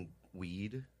smoking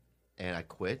weed and I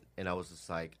quit. And I was just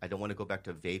like, I don't want to go back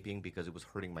to vaping because it was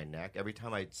hurting my neck. Every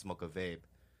time I smoke a vape,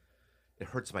 it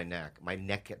hurts my neck. My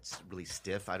neck gets really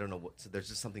stiff. I don't know what. So there's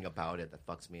just something about it that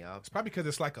fucks me up. It's probably because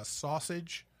it's like a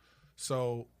sausage.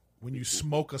 So when you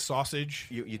smoke a sausage,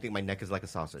 You think my neck is like a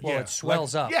sausage? Well, it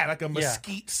swells like, up. Yeah, like a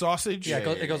mesquite sausage. Yeah,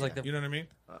 it goes like the. You know what I mean?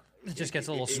 It just gets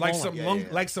a little Like swollen.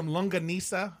 some like some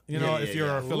longanisa. You know, if you're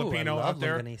a Ooh, Filipino I love out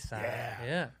there. longanisa.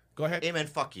 Yeah. Go ahead. Hey man,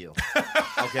 fuck you.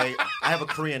 Okay, I have a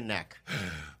Korean neck.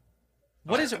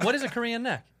 What is it? What is a Korean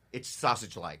neck? It's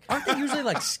sausage-like. Aren't they usually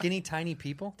like skinny, tiny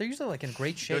people? They're usually like in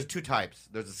great shape. There's 2 types.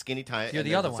 There's a skinny type. You're and the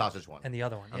there's other a one. sausage one. And the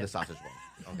other one, I'm yeah. the sausage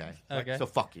one. Okay. Okay. So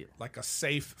fuck you. Like a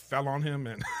safe fell on him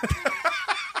and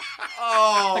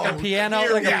Oh, Like a piano,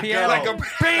 here like a we piano. go. like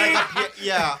a bing.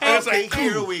 Yeah. And it's Okay, like,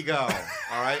 here ooh. we go.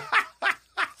 All right.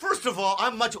 First of all,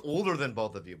 I'm much older than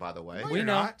both of you, by the way. We You're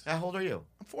know. not. How old are you?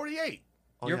 I'm 48.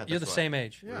 Oh, You're yeah, the that's right. same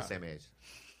age. We're the same age.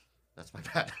 That's my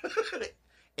bad.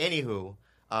 Anywho,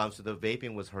 so the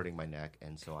vaping was hurting my neck,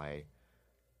 and so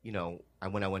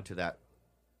when I went to that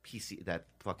that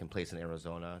fucking place in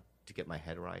Arizona to get my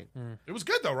head right, It was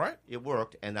good though, right? it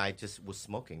worked, and I just was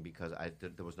smoking because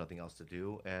there was nothing else to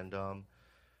do, and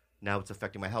now it's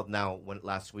affecting my health. Now,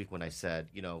 last week when I said,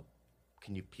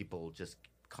 can you people just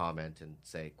comment and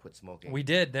say quit smoking? We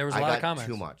did. There was a I lot got of comments.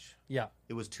 too much. Yeah.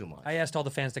 It was too much. I asked all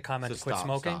the fans to comment so to quit stop,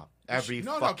 smoking. Stop. Every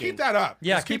No, fucking keep that up.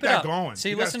 Yeah, Just keep keep it that up. going. See,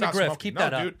 You gotta listen to stop Griff. smoking. Keep No,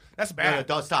 that up. dude, that's No, bad.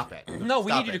 don't stop it. No,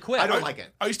 we Stop need you it. to quit. I don't like it.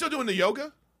 Are you still doing the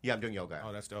yoga? Yeah, I'm doing yoga.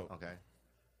 Oh, that's dope. Okay.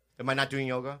 Am I not doing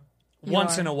yoga?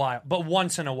 Once in a while. But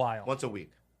once in a while. Once a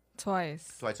week.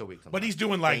 Twice. Twice a week. But he's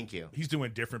sometimes. doing Thank you. he's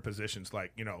doing different positions,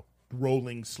 like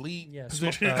rolling sleep Yeah,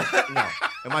 position. No.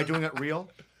 Am I doing it real?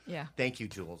 Yeah. Thank you,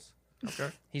 Jules.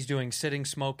 Okay. He's doing sitting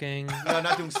smoking, No, I'm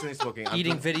not doing smoking. I'm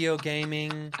eating doing, video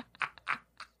gaming,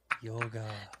 yoga.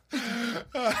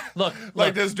 Look,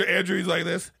 Like this, Andrew's like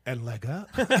this, and leg up.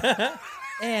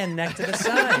 and neck to the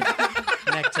side.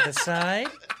 Neck to the side.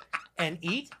 And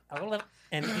eat. A little.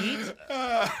 And eat.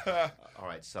 All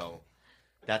right, so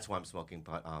that's why I'm smoking.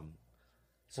 But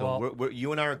so Well-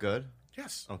 you and I are good.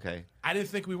 Yes. Okay. I didn't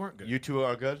think we weren't good. You two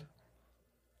are good?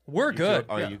 We're good.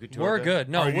 Are you two We're good? good.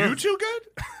 No, Are we're you two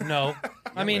good? no.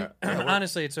 I mean, we're-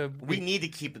 honestly, it's a We need to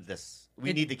keep this.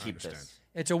 We need to keep this.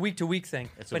 it's a week to week thing.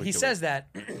 It's a But he week to says that,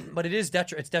 but it is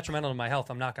it's detrimental to my health.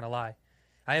 I'm not going to lie.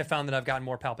 I have found that I've gotten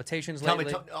more palpitations Tell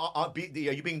lately. me,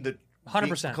 are you being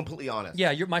 100%. completely honest?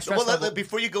 Yeah, my stress Well, level.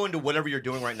 before you go into whatever you're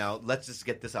doing right now, let's just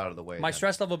get this out of the way. My then.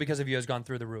 stress level because of you has gone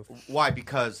through the roof. Why?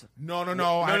 Because No. no.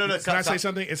 Can I Stop. say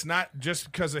something? It's not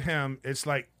just because of him. It's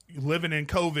like living in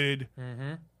COVID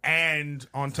and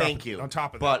on top. thank you. On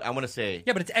top of but I want to say,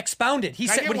 Yeah, but it's expounded. He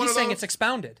Can I said get what one he's of saying. those? It's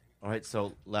expounded all right.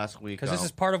 So last week, because this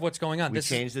is part of what's going on. we This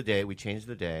changed the day. We changed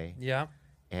the day, yeah.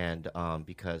 and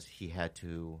because he had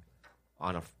to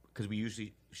because we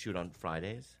usually shoot on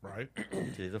Fridays. that, right?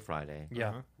 Today's a Friday.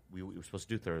 Yeah. We were supposed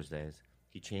to do Thursdays.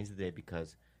 He changed the day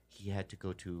because he had to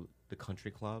go to the country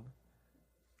club.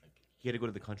 He had to go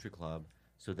to the country club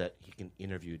so that he can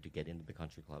interview to get into the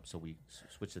country club. So we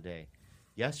switched the day.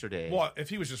 Yesterday, Well, if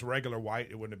he was just regular white,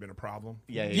 it wouldn't have been a problem.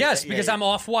 Yes, because I'm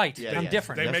off white. Yeah, I'm yeah.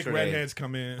 different. They make Yesterday, redheads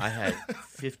come in. I had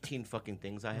 15 fucking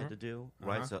things I had to do,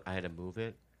 right? So I had to move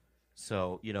it.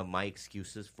 So, my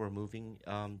excuses for moving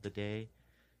the day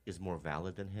is more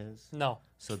valid than his. No.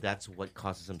 So that's what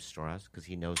causes him stress because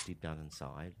he knows deep down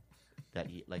inside that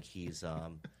he's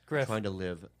Griff. trying to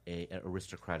live an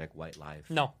aristocratic white life.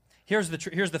 No. Here's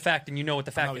the fact, and you know what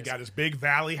the Now fact he is. got his big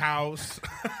valley house.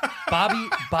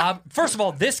 Bob. First of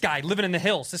all, this guy living in the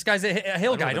hills. This guy's a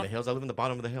hill I guy. live in the hills. I live in the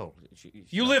bottom of the hill.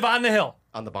 You live on the hill.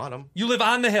 on the bottom. You live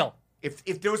on the hill.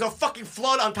 If there was a fucking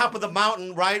flood on top of the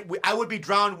mountain, right, I would be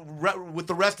drowned with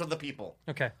the rest of the people.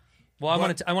 Okay. Well, I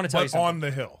want to tell you but something. on the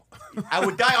hill. I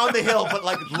would die on the hill, but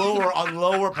like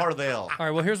lower part of the hill. All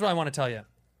right. Well, here's what I want to tell you.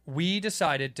 We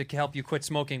decided to help you quit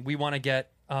smoking. We want to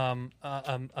get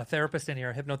a therapist in here,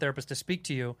 a hypnotherapist, to speak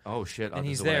to you. Oh shit! And this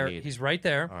he's is what I there. need. He's right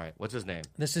there. All right. What's his name?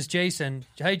 This is Jason.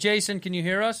 Hey, Jason, can you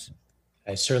hear us?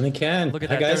 I certainly can. Look at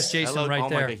Hi, that. guys. There's Jason Hello. right Oh my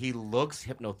there. God, he looks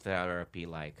hypnotherapy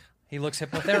like. He looks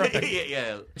hypnotherapy.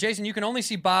 yeah. Jason, you can only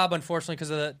see Bob, unfortunately, because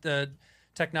of the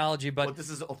technology. But But this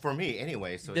is for me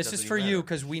anyway. So this is for you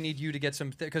because we need you to get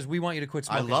some. Because we want you to quit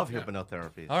I smoking. love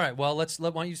hypnotherapy. All right. Well, why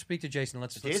don't you speak to Jason?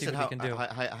 Let's see Jason, what we can do.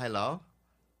 hello.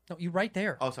 No, you right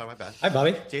there. Oh, sorry, my bad. Hi,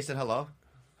 Bobby. Jason, hello.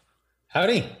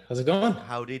 Howdy. How's it going?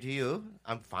 Howdy to you.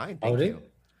 I'm fine, thank Howdy. you.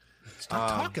 Stop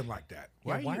talking like that.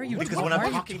 why are you? Because why when are I'm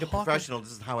you talking to professionals,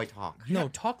 this is how I talk. No,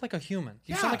 talk like a human.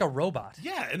 You Yeah. sound like a robot.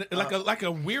 Yeah, and like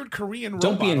a weird Korean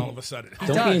Don't robot be all of a sudden.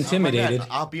 Don't does. be Oh, intimidated.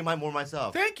 I'll be more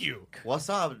myself. Thank you. What's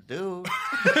up, dude?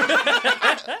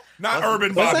 Not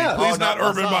Urban What's Bobby. up? Please Oh, not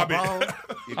what's Urban up, Bobby.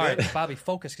 bro? You All good? right, Bobby,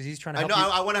 focus because he's trying to I help know.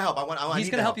 you. I want to help. He's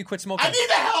going gonna help you quit smoking. I need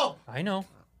the help. I know.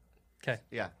 Okay.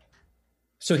 Yeah.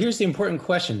 So here's the important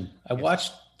question. I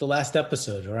watched the last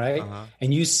episode, all right?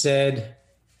 And you said,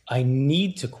 I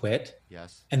need to quit.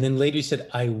 Yes. And then later you said,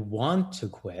 I want to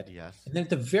quit. Yes. And then at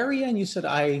the very end, you said,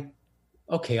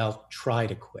 okay, I'll try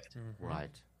to quit. Right.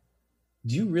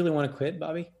 Do you really want to quit,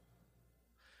 Bobby?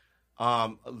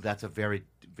 That's a very,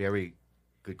 very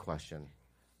good question,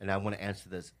 and I want to answer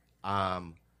this.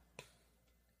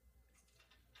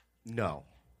 No.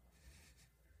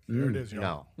 There it is, yo.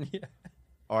 No.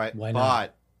 All right. Why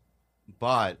not?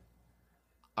 But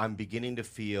I'm beginning to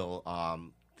feel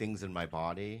things in my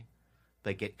body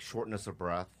that get shortness of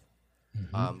breath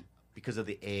because of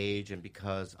the age and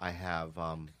because I have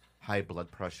high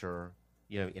blood pressure,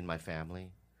 in my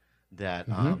family. That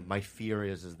my fear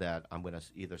is that I'm going to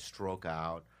either stroke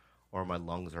out or my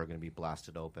lungs are going to be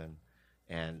blasted open,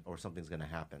 or something's going to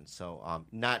happen. So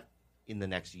not in the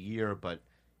next year, but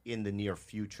in the near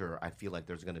future, I feel like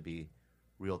there's going to be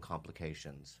real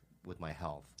complications with my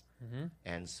health.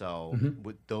 And so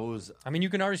with those, I mean, you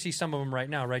can already see some of them right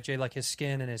now, right, Jay? Like his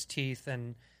skin and his teeth,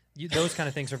 and those kind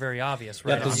of things are very obvious,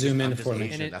 You right? have to zoom in I'm just for me.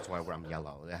 Asian, And it- that's why I'm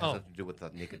yellow. It has Oh. nothing to do with the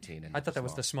nicotine. And I thought that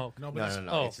was the smoke. No, but No, it's, no,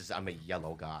 no. Oh. It's just I'm a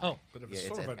yellow guy. Oh. but Yeah, it's, it's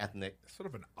sort, an of ethnic. sort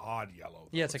of an odd yellow.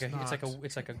 Yeah, though.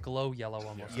 it's like a glow yellow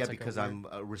almost. Yeah, It's like a because weird- I'm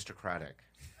aristocratic.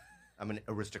 I'm an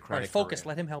All aristocratic. right, focus. Korean.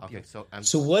 Let him help Okay, you. so I'm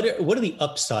So what are the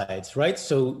upsides, right?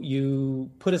 So you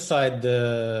put aside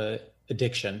the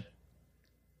addiction,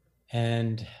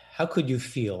 and how could you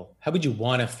feel? How would you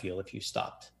want to feel if you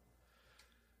stopped?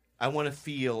 I want to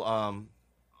feel,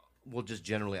 well, just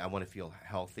generally, I want to feel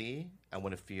healthy. I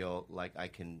want to feel like I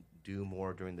can do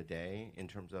more during the day in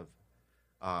terms of,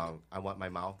 I want my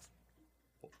mouth,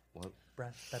 well,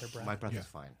 better breath. my breath is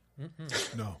fine.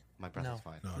 No. My breath No. is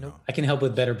fine. No, Nope. I can help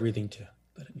with better breathing too,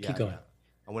 but Yeah, keep going. yeah.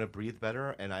 I want to breathe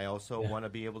better, and I also Yeah. want to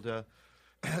be able to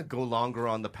go longer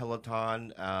on the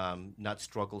Peloton, not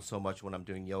struggle so much when I'm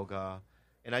doing yoga.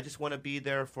 And I just want to be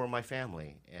there for my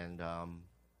family. And,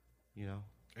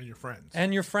 And your friends.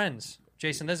 And your friends.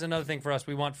 Jason, this is another thing for us.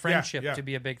 We want friendship yeah. to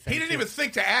be a big thing. He didn't too. even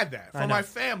think to add that. I For know. my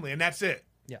family, and that's it.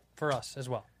 Yeah, for us as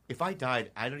well. If I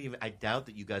died, I doubt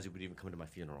that you guys would even come to my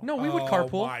funeral. No, we would Oh,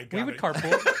 carpool. my We God. would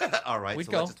carpool. All right, We'd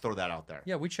so go. let's just throw that out there.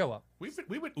 Yeah, we'd show up.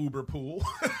 We would Uber pool.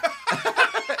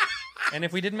 And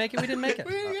if we didn't make it, we didn't make it.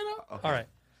 Okay. All right.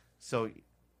 So,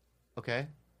 okay.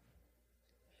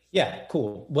 Yeah,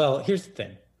 cool. Well, here's the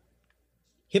thing.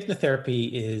 Hypnotherapy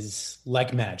is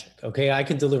like magic, okay? I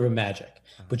can deliver magic,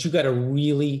 but you got to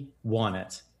really want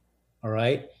it, all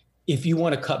right? If you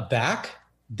want to cut back,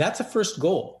 that's a first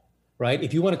goal, right?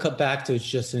 If you want to cut back to it's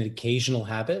just an occasional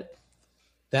habit,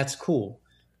 that's cool.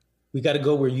 We got to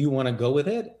go where you want to go with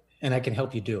it, and I can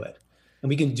help you do it. And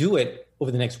we can do it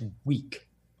over the next week.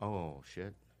 Oh,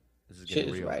 shit. This is Shit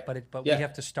getting is real. right. But Yeah, we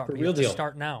have to start. for We real have to deal.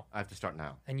 start now. I have to start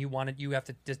now. And you have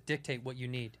to dictate what you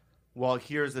need. Well,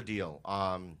 here's the deal.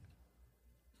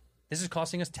 This is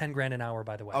costing us $10,000 an hour,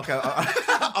 by the way. Okay.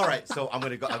 All right. So I'm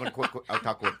gonna go. I'm gonna quick. I'll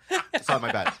talk quick. Sorry,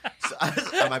 my bad.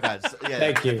 My bad. So, yeah.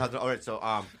 Thank you. All right. So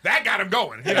That got him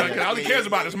going. You know, all he cares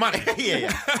about is money.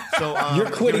 yeah. So You're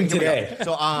quitting here we go. today.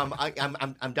 So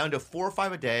I'm down to 4 or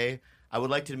 5 a day. I would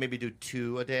like to maybe do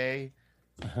 2 a day,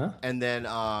 and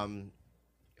then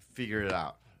figure it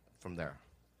out from there.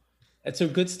 That's a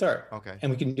good start. Okay. And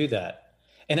we can do that.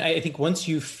 And I think once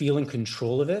you feel in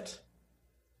control of it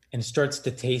and it starts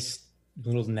to taste a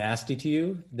little nasty to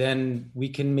you, then we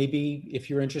can maybe, if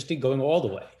you're interested, going all the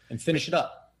way and finish it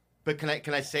up. But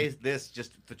can I say this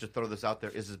just to throw this out there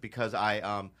is because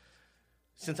I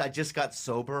since I just got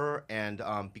sober and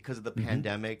because of the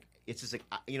pandemic, it's just like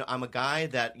I'm a guy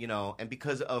that and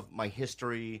because of my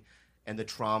history and the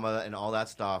trauma and all that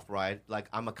stuff, right? Like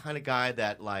I'm a kind of guy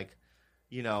that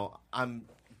I'm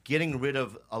getting rid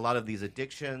of a lot of these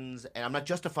addictions, and I'm not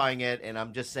justifying it, and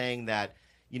I'm just saying that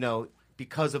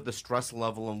because of the stress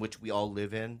level in which we all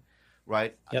live in,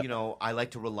 right? Yep. I like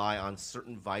to rely on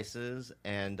certain vices,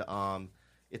 and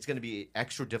it's going to be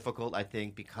extra difficult, I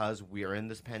think, because we are in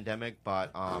this pandemic.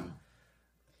 But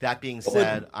that being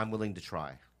said, I'm willing to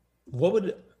try. What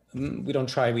would, we don't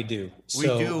try, we do. We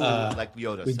So, do, like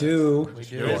Yoda we says. do.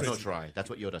 There's no try. That's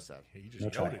what Yoda said. You just No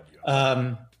yelled try. at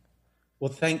you.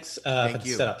 Well, thanks for Thank the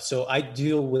you. setup. So I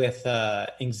deal with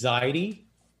anxiety,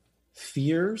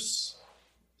 fears,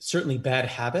 certainly bad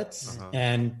habits,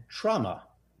 and trauma.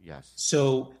 Yes.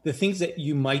 So the things that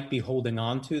you might be holding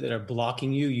on to that are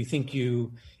blocking you, you think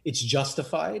it's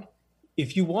justified.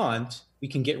 If you want, we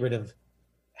can get rid of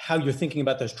how you're thinking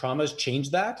about those traumas, change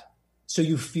that so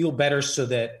you feel better so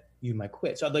that you might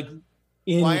quit. So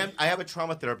Well, I have a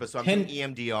trauma therapist, so I'm 10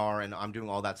 doing EMDR and I'm doing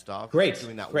all that stuff. Great,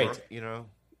 Doing that great. work,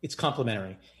 it's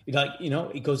complementary.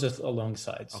 It goes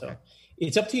alongside. So Okay.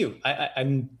 it's up to you.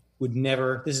 I would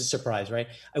never, this is a surprise, right?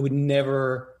 I would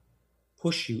never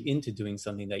push you into doing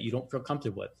something that you don't feel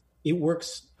comfortable with. It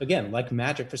works, again, like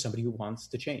magic for somebody who wants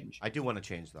to change. I do want to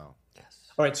change, though.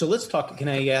 All right, so let's talk. Can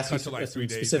I ask you Cut to like 3 some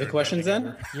days specific there, questions magic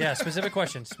then? number. Yeah, specific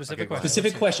questions. Specific Okay, go ahead. questions.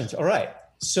 Specific questions. All right.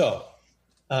 So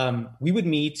we would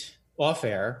meet off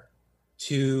air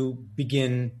to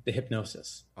begin the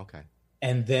hypnosis. Okay.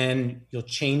 And then you'll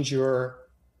change your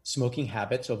smoking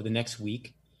habits over the next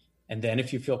week. And then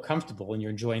if you feel comfortable and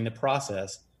you're enjoying the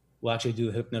process, we'll actually do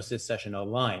a hypnosis session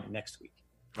online next week.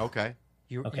 Okay.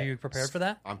 Okay. Are you prepared for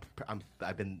that?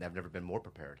 I've never been more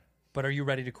prepared. But are you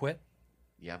ready to quit?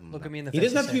 Yeah. Look at me in the He face.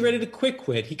 doesn't have to be ready to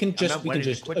quit. He can I'm just, not we can ready to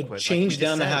just quit, change like you down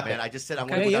just the said, habit. Man. I just said I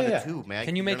Okay. want to go Yeah, down yeah. to 2, man.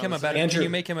 Can you make him a better? Andrew. Can you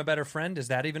make him a better friend? Is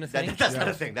that even a thing? That's not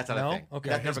a thing. That's not No? a thing. Okay.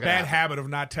 That's His never bad gonna happen. habit of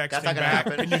not texting That's not gonna back.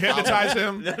 happen. Can you hypnotize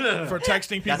him No. for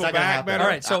texting people That's not gonna back happen. better? All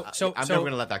right. So I'm never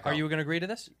gonna let that go. Are you going to agree to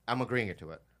this? I'm agreeing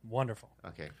to it. Wonderful.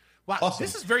 Okay. Wow, Awesome.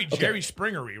 this is very Jerry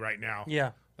Springery right now.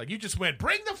 Yeah. Like you just went,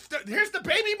 here's the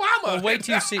baby mama. Well, wait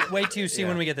till you see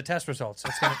when we get the test results.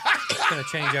 It's gonna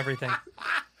change everything.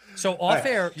 So off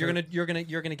air, you're gonna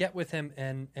get with him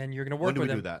and you're gonna work When do we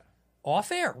with him. do that?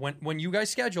 Off air when you guys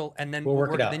schedule and then We'll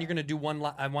work it out. Then you're gonna do one.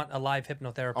 I want a live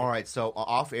hypnotherapy. All right. So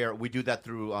off air, we do that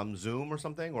through Zoom or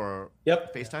something or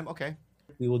Yep. FaceTime. Okay.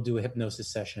 We will do a hypnosis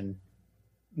session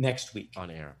next week. On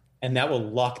air. And that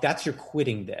will that's your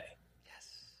quitting day.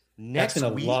 Next That's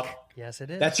gonna week. Yes, it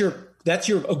is. That's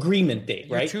your agreement date,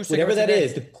 Your right? 2 Whatever that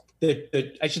cigarettes is,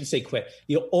 the I shouldn't say quit,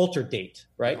 the alter date,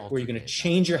 right? The Where you're alter going to date,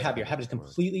 change your that's habit. Your the habit is word.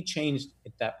 completely changed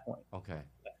at that point. Okay.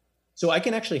 So I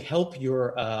can actually help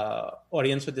your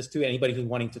audience with this too. Anybody who's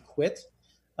wanting to quit,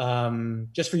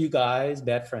 just for you guys,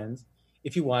 bad friends.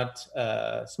 If you want,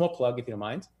 small plug, if you don't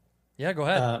mind. Yeah, go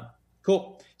ahead.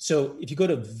 Cool. So if you go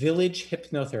to Village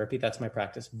Hypnotherapy, that's my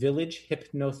practice. Village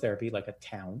Hypnotherapy, like a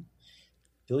town.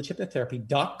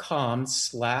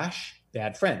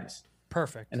 VillageHypnotherapy.com/bad friends.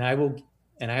 Perfect. And I will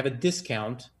and I have a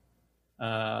discount,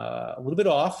 a little bit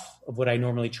off of what I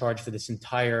normally charge for this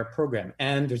entire program.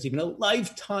 And there's even a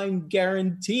lifetime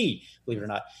guarantee, believe it or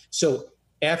not. So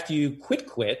after you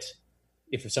quit,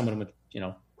 if someone would,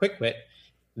 quit,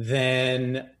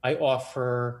 then I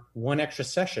offer one extra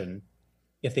session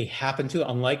if they happen to,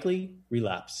 unlikely,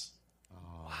 relapse.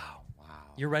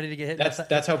 You're ready to get hypnotized?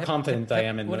 That's how confident I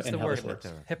am in what is the how word? this works.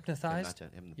 Hypnotized?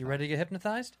 You ready to get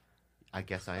hypnotized? I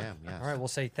guess I am, yes. All right, we'll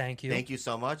say thank you. Thank you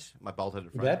so much, my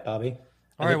bald-headed You friend. bet, Bobby.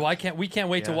 All right, well, we can't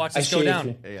wait to watch this go shaved down.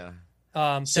 you. Yeah,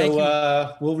 Thank So you.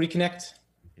 we'll reconnect.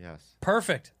 yes.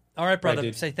 Perfect. All right, brother.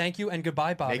 dude. Say thank you and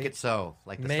goodbye, Bobby. Make it so,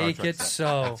 like the Make Star Trek it says.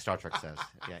 so. Like Star Trek says.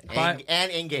 Yeah. Bye.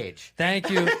 And engage. Thank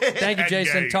you. Thank you,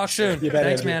 Jason. Engage. Talk soon. You bet,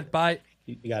 Thanks, Andrew. man. Bye.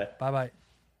 You got it. Bye-bye.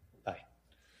 Bye.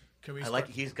 Can we I start? like.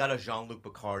 He's got a Jean-Luc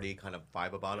Picard kind of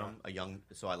vibe about him.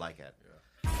 So I like it.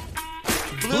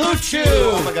 Blue Chew.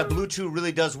 Oh my God, Blue Chew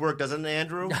really does work, doesn't it,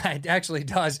 Andrew? It actually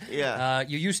does. Yeah.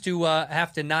 You used to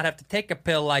have to not have to take a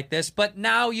pill like this, but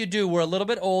now you do. We're a little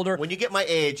bit older. When you get my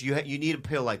age, you need a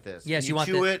pill like this. Yes, you you want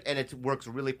chew the- it, and it works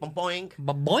really boing.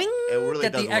 Boing! It really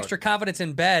Get does the work. extra confidence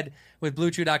in bed with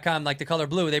BlueChew.com, like the color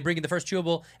blue. They bring you the first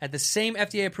chewable at the same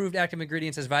FDA-approved active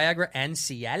ingredients as Viagra and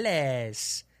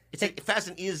Cialis. It's a fast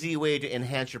and easy way to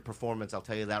enhance your performance. I'll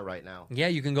tell you that right now. Yeah,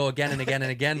 you can go again and again and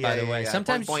again, by Yeah, the yeah, way. yeah.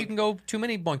 Sometimes Boink, boink. you can go too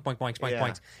many boink, boink, boinks, boink, Yeah.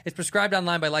 boinks. It's prescribed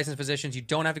online by licensed physicians. You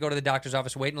don't have to go to the doctor's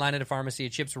office, wait in line at a pharmacy.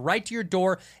 It ships right to your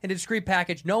door in a discreet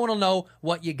package. No one will know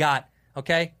what you got,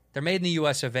 okay? They're made in the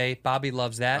U.S. of A. Bobby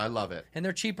loves that. I love it. And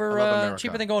they're I cheaper, love America.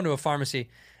 cheaper than going to a pharmacy.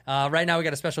 Right now, we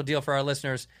got a special deal for our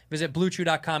listeners. Visit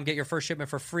BlueChew.com. Get your first shipment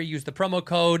for free. Use the promo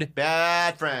code.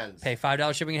 Bad friends. Pay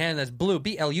 $5 shipping and handling. That's Blue,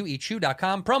 BLUE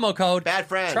Chew.com. Promo code. Bad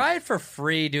friends. Try it for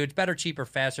free, dude. It's better, cheaper,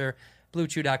 faster.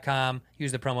 BlueChew.com.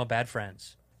 Use the promo Bad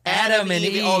Friends. Adam and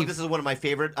Eve. Oh, this is one of my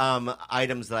favorite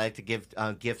items that I like to give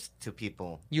gifts to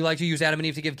people. You like to use Adam and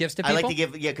Eve to give gifts to people? I like to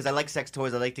give, because I like sex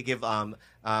toys. I like to give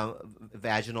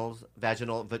vaginal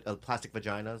plastic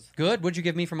vaginas. Good. What'd you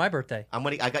give me for my birthday?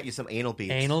 I got you some anal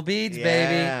beads. Anal beads,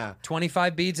 Yeah. baby.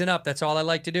 25 beads and up. That's all I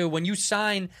like to do. When you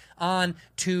sign on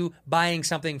to buying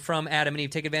something from Adam and Eve,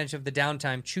 take advantage of the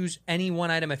downtime. Choose any one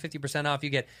item at 50% off. You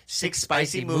get 6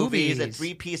 spicy movies, a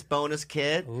 3-piece bonus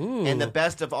kit, Ooh. and the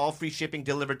best of all, free shipping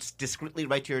delivered discreetly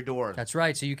right to your door. That's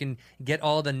right. So you can get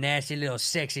all the nasty little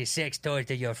sexy sex toys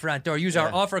to your front door. Use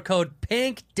our offer code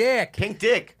PINK-DICK. Pink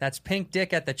Dick. That's Pink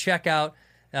Dick at the checkout.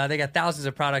 They got thousands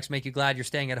of products make you glad you're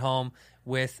staying at home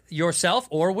with yourself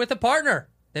or with a partner.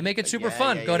 They make it super Yeah,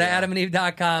 fun. yeah, Go to yeah.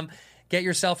 adamandeve.com. Get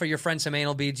yourself or your friend some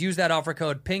anal beads. Use that offer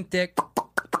code Pink Dick.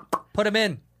 Put them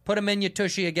in. Put them in your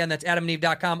tushy. Again, that's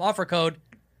adamandeve.com. Offer code.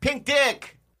 Pink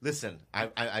Dick. Listen,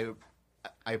 I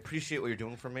appreciate what you're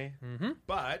doing for me.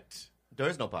 But There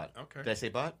is no butt. Okay. Did I say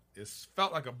butt? it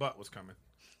felt like a butt was coming.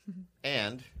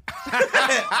 And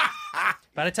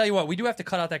But I tell you what, we do have to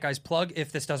cut out that guy's plug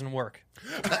if this doesn't work.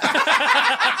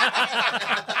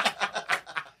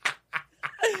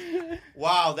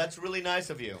 wow, that's really nice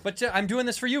of you. But I'm doing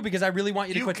this for you because I really want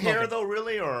you Do to you quit care smoking. though,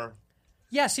 really, or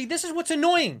Yeah, see, this is what's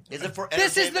annoying. is it for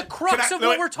This is the entertainment? crux of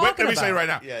what we're talking Let me about. say right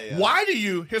now. Yeah, yeah. Why do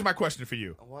you? Here's my question for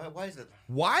you. Why is it?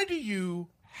 Why do you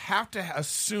have to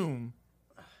assume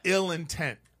ill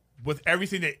intent with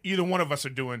everything that either one of us are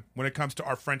doing when it comes to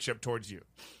our friendship towards you?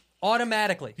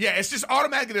 Automatically. Yeah, it's just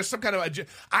automatically there's some kind of agenda.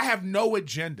 I have no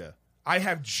agenda. I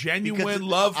have genuine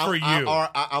love for you.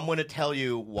 I'm going to tell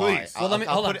you why. Please. Well, let me-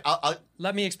 hold on. I'll,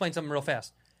 Let me explain something real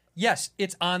fast. Yes,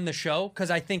 it's on the show because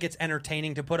I think it's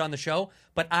entertaining to put on the show,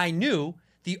 but I knew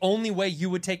the only way you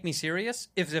would take me serious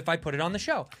is if I put it on the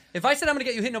show. If I said I'm going to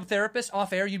get you hitting up a therapist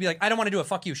off air, you'd be like, I don't want to do it.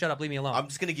 Fuck you. Shut up. Leave me alone. I'm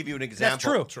just going to give you an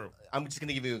example. That's true. I'm just going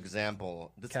to give you an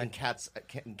example. This Okay.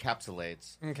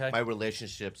 encapsulates Okay. my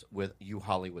relationships with you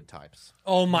Hollywood types.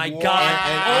 Oh my And- God.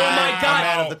 and Oh I'm my a God.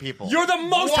 man of the people. You're the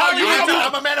most Wow, Hollywood. you're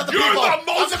I'm a man of the You're people. the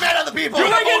most- I'm the man of the people. You're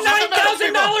I'm wearing a the man of the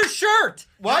 $9,000 people. shirt.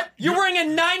 What? You're wearing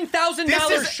a $9,000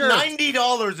 This is shirt.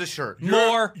 $90 a shirt.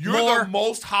 More. You're the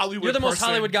most Hollywood. You're the most person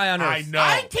Hollywood guy on earth. I know.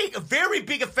 I take a very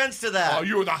big offense to that. Oh,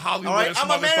 you're the Hollywood. All right,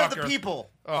 I'm a man of the motherfucker. people.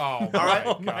 Oh, All right,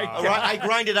 all right. all right. I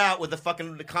grind it out with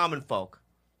the common folk.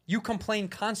 You complain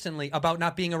constantly about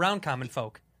not being around common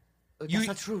folk. That's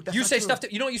not true. That's you not say true. stuff.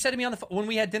 You know what you said to me on the when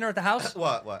we had dinner at the house?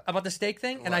 What? About the steak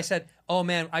thing? And I said, "Oh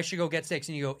man, I should go get steaks."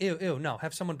 And you go, "Ew, ew, no,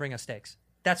 have someone bring us steaks."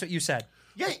 That's what you said.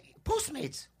 Yeah,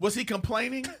 Postmates. Was he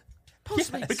complaining?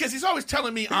 Postmates. Because he's always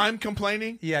telling me I'm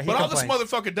complaining. Yeah, he but all this complains.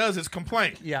 motherfucker does is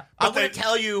complain. Yeah. I'm going to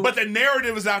tell you. But the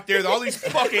narrative is out there that all these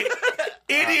fucking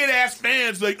idiot ass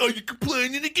fans like, oh, you're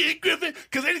complaining again, Griffin?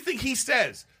 Because anything he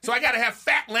says. So I got to have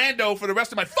fat Lando for the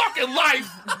rest of my fucking life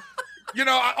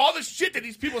all the shit that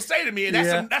these people say to me, and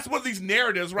that's one of these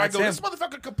narratives where I go, this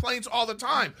motherfucker complains all the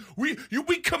time. We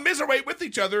commiserate with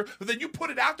each other, but then you put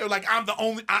it out there like I'm the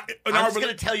only. I'm just going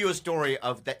to tell you a story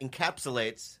that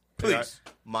encapsulates, please,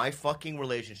 my fucking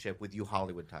relationship with you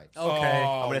Hollywood types. Okay.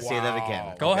 I'm going to say that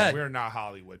again. Go ahead. We're not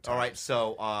Hollywood types. All right,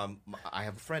 so I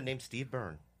have a friend named Steve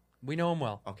Byrne. We know him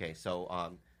well. Okay,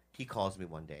 so he calls me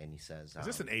one day and he says, "Is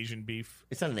this an Asian beef?"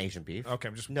 It's not an Asian beef. Okay,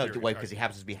 I'm just wait, because he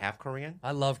happens to be half Korean.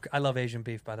 I love Asian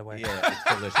beef, by the way. Yeah, it's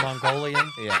delicious. Mongolian.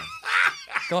 Yeah.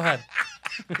 Go ahead.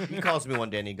 He calls me one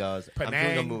day and he goes,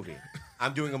 Penang.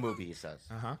 I'm doing a movie, he says.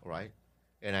 Uh-huh. Right?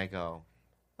 And I go,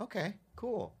 okay,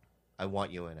 cool. I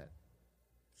want you in it.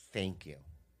 Thank you.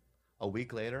 A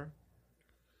week later,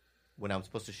 when I'm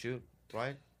supposed to shoot,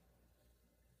 right?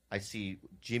 I see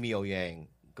Jimmy O Yang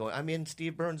going, I'm in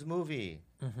Steve Byrne's movie.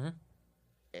 Mm-hmm.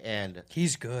 And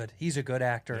he's good. He's a good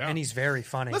actor, and he's very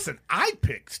funny. Listen, I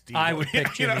pick Steve. I would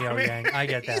pick Jimmy O Yang. I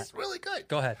get that. He's really good.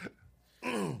 Go ahead.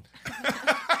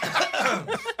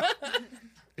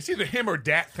 It's either him or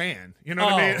Dat Fan. You know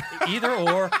what I mean? Either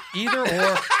or.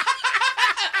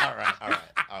 All right.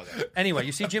 Okay. Anyway,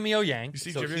 you see Jimmy O Yang.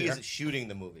 So he's shooting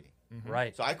the movie. Mm-hmm.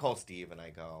 Right. So I call Steve and I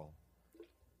go,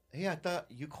 hey, I thought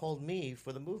you called me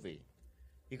for the movie.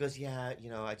 He goes, yeah,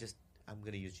 I'm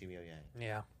going to use Jimmy O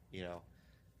Yang. Yeah.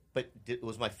 But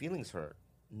was my feelings hurt?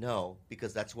 No,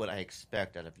 because that's what I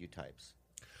expect out of you types.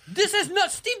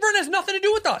 Steve Byrne has nothing to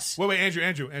do with us. Wait,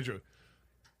 Andrew.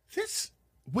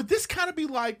 Would this kind of be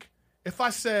like if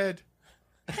I said,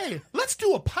 hey, let's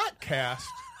do a podcast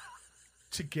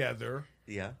together.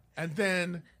 Yeah. And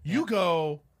then you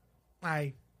go,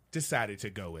 I decided to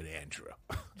go with Andrew.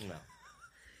 No.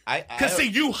 Because see,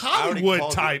 you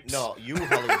Hollywood types. You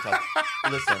Hollywood types.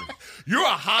 Listen. You're a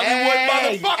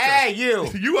Hollywood motherfucker. Hey, you.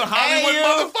 You a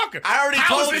Hollywood motherfucker. I already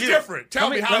how told is it you. different? Tell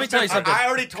me how let me it's tell you different. something. I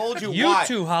already told you You why.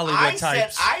 two Hollywood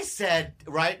types. I said,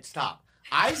 right, stop.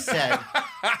 I said,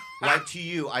 right to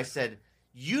you, I said,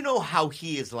 you know how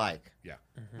he is like. Yeah.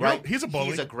 Right? He's a bully.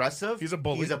 He's aggressive. He's a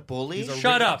bully. He's a bully.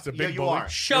 Shut up. He's a big Yeah, you bully. are.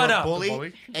 Shut You're up. a bully,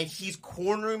 Bully. and he's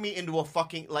cornering me into a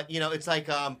fucking, it's like,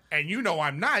 And you know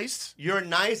I'm nice. you're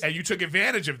nice. And you took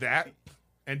advantage of that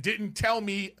and didn't tell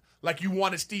me like you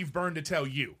wanted Steve Byrne to tell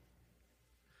you.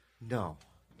 No,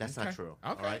 that's not true.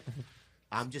 Okay. All right?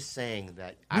 I'm just saying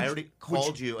that I already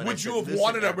called you. And I Would said, you have "Listen,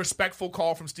 wanted a Eric." respectful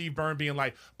call from Steve Byrne being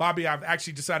like, Bobby, I've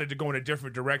actually decided to go in a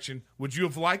different direction. Would you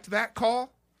have liked that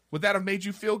call? Would that have made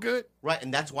you feel good? Right,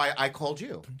 and that's why I called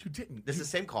you. You didn't. This is the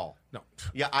same call. No.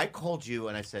 Yeah, I called you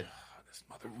and I said,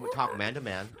 we talk man to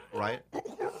man, right?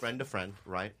 Friend to friend,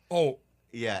 right? Oh,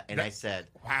 Yeah, and I said,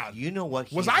 wow. You know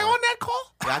what? Was I on that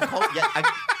call? Yeah,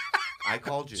 I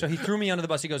called you. So he threw me under the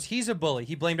bus. He goes, he's a bully.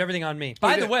 He blamed everything on me.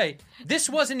 By the way, this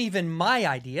wasn't even my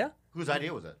idea. Whose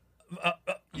idea was it? You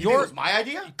think Your it was my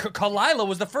idea? Kalila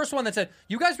was the first one that said,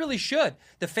 you guys really should.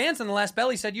 The fans in the last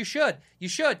belly said, you should.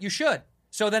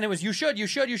 So then it was, you should.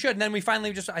 And then we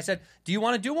finally I said, do you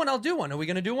want to do one? I'll do one. Are we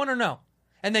going to do one or no?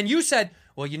 And then you said,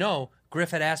 well,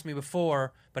 Griff had asked me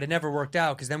before, but it never worked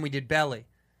out because then we did belly.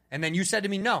 And then you said to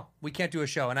me, no, we can't do a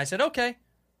show. And I said, okay.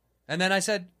 And then I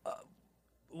said,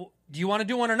 do you want to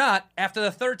do one or not? After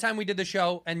the third time we did the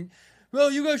show, and, well,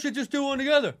 you guys should just do one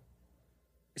together.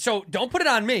 So don't put it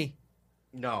on me.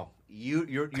 No,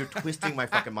 you're twisting my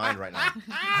fucking mind right now.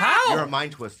 How? You're a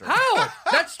mind twister. How?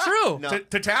 That's true. No.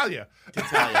 Talia. To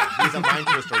tell you, he's a mind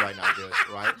twister right now, dude.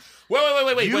 Right?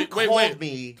 Wait. Called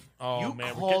me. Oh, you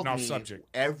man, we're called getting off me subject.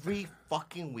 every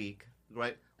fucking week,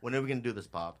 right? When are we gonna do this,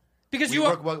 Bob? Because We you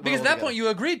work because well at that together. point you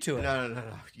agreed to it. No.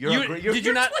 Did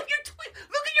you not? Look at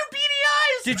your beady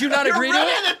eyes. Did you not agree to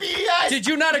it? You're beady eyes. Did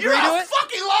you not agree You're to a it?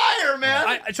 fucking liar,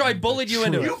 man. So I bullied you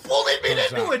into You it. bullied me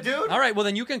into it, dude. All right, well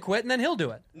then you can quit and then he'll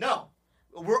do it. No,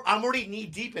 I'm already knee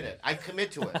deep in it. I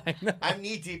commit to it. I'm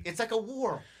knee deep. It's like a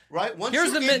war, right? Once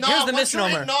Here's you're the in nom, once misnomer.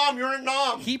 You're in nom. You're in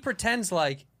nom. He pretends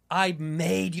like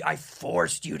I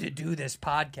forced you to do this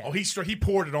podcast. Oh, he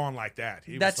poured it on like that.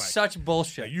 He That's was like, such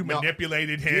bullshit. You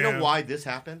manipulated him. Do you know why this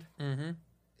happened? Mm-hmm.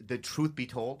 The truth be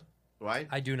told, right?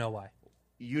 I do know why.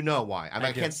 You know why. I mean,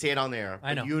 I do. can't say it on there,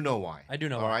 I but know. you know why. I do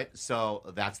know All why. right? So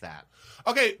that's that.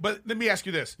 Okay, but let me ask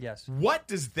you this. Yes. What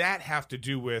does that have to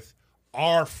do with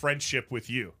our friendship with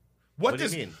you? What do you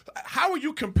mean? How are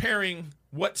you comparing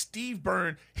what Steve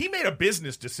Byrne, he made a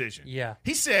business decision. Yeah.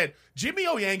 He said, Jimmy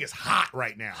O Yang is hot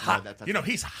right now. Hot. No, that's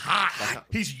he's hot.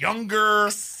 He's younger,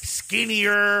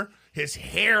 skinnier. His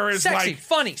hair is Sexy, like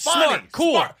funny, smart,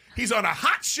 cool. He's on a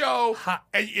hot show, Hot.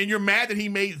 And you're mad that he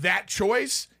made that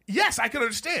choice? Yes, I can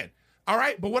understand. All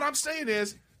right, but what I'm saying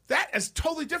is that is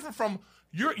totally different from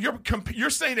you're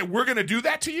saying that we're going to do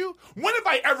that to you. When have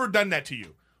I ever done that to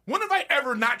you? When have I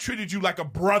ever not treated you like a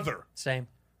brother? Same.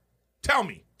 Tell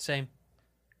me. Same.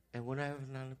 And when I have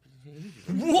not.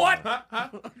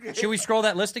 What? Should we scroll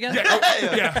that list again? Yeah.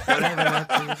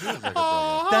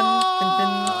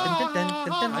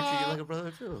 I treat you like a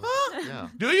brother too. Yeah.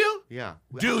 Do you? Yeah.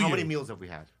 Do How you? many meals have we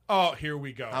had? Oh, here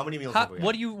we go. How many meals have we had?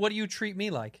 What do you treat me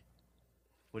like?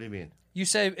 What do you mean? You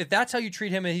say if that's how you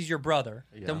treat him and he's your brother,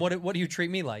 Yeah. then what do you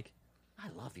treat me like? I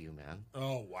love you, man.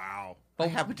 Oh, wow. I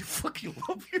happen to fucking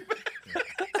love you, man.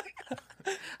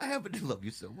 I happen to love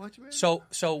you so much, man. So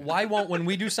why won't when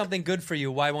we do something good for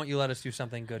you, why won't you let us do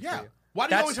something good Yeah. for you? Why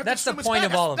do you always have that's to the assume it's point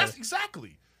bad? of all of That's it.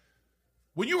 exactly.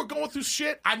 When you were going through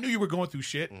shit, I knew you were going through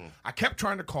shit. I kept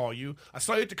trying to call you. I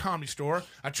saw you at the Comedy Store.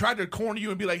 I tried to corner you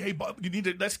and be like, "Hey, bub, you need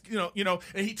to you know."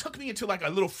 And he took me into like a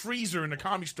little freezer in the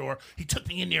Comedy Store. He took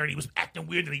me in there and he was acting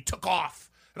weird and he took off.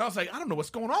 And I was like, I don't know what's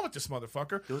going on with this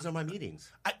motherfucker. Those are my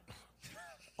meetings.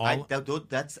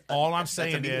 That's All I'm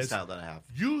saying that's a meeting is style that I have.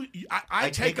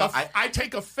 I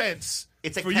take offense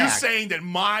It's a for you tag. saying that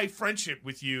my friendship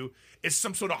with you is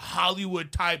some sort of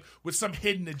Hollywood type with some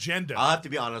hidden agenda. I'll have to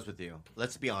be honest with you.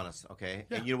 Let's be honest, okay?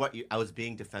 And you know what? I was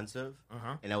being defensive,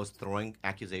 and I was throwing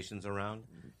accusations around,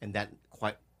 and that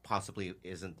quite possibly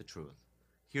isn't the truth.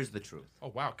 Here's the truth. Oh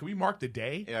wow! Can we mark the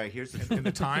day All right, here's the and truth.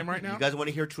 the time right now? You guys want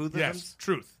to hear truth? Yes,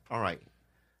 truth. All right.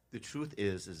 The truth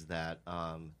is that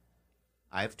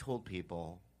I've told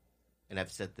people, and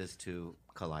I've said this to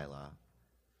Kalila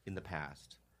in the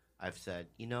past. I've said,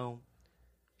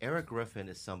 Eric Griffin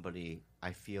is somebody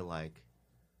I feel like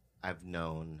I've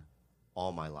known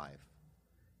all my life.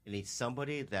 And he's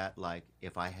somebody that, like,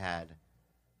 if I had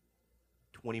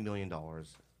 $20 million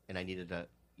and I needed to,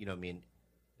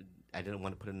 I didn't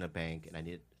want to put it in a bank and I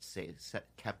needed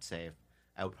kept safe,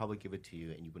 I would probably give it to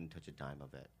you and you wouldn't touch a dime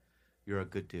of it. You're a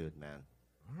good dude, man.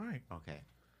 All right. Okay.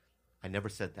 I never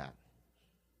said that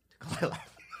to Kalila.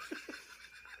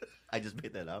 I just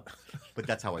made that up, but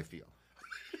that's how I feel.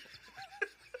 You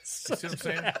see what I'm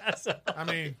saying? I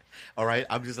mean, All right,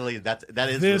 I'm just telling you that is.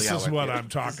 this really how is I what feel. I'm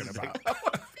talking about.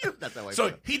 That's how I So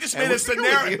feel. he just And made a with you,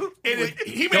 scenario. with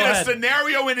you. He Go made a ahead.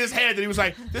 scenario in his head, and he was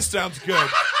like, "This sounds good."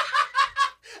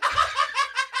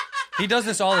 He does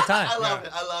this all the time. I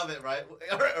love it. Right.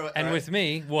 All right. And with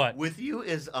me, what? With you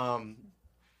is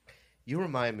you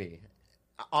remind me,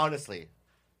 honestly,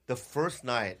 the first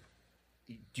night.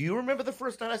 Do you remember the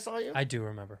first night I saw you? I do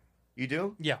remember. You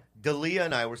do? Yeah, Dalia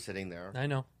and I were sitting there. I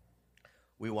know.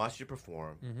 We watched you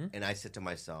perform, and I said to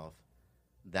myself,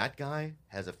 that guy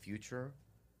has a future.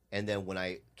 And then when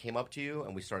I came up to you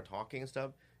and we started talking and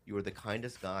stuff, you were the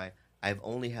kindest guy. I've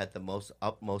only had the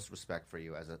utmost respect for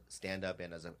you as a stand-up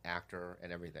and as an actor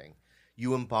and everything.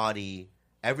 You embody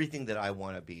everything that I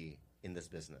want to be in this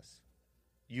business.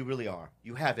 You really are.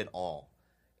 You have it all.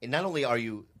 And not only are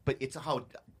you, but it's how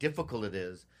difficult it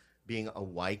is being a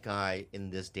white guy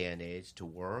in this day and age to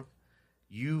work.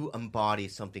 You embody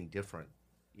something different.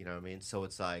 You know what I mean? So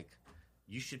it's like,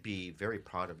 you should be very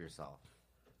proud of yourself.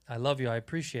 I love you. I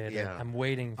appreciate it. Yeah. I'm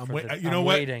waiting for You know I'm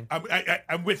what? waiting.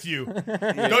 I'm with you.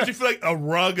 Don't you feel like a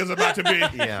rug is about to be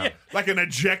Yeah. like an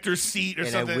ejector seat or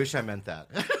And something? I wish I meant that.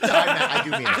 I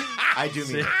do mean it. I do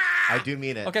mean it. I do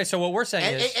mean it. Okay, so what we're saying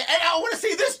And, is, and I want to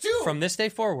say this too. from this day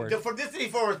forward, From this day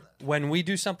forward. when we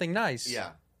do something nice,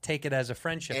 Yeah. take it as a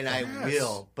friendship. And thing. I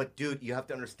will. But dude, you have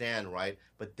to understand, right?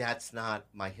 But that's not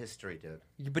my history, dude.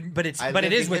 But it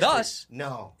lived is in with history. us.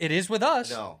 No. It is with us.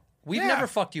 No. We've Yeah. never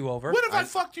fucked you over. When have I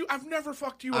fucked you? I've never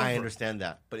fucked you over. I understand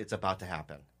that, but it's about to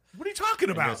happen. What are you talking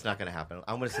No, about? it's not going to happen.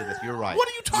 I'm going to say this. You're right. What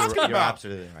are you talking about? You're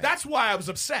absolutely right. That's why I was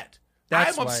upset.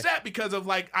 That's I'm why. upset because of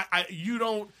like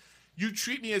you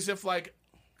treat me as if like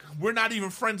we're not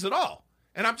even friends at all,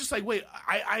 and I'm just like, wait,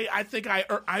 I think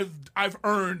I've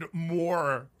earned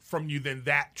more from you than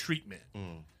that treatment.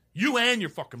 You and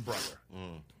your fucking brother.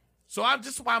 So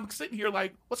I'm sitting here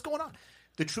like, what's going on?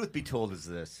 The truth be told is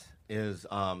this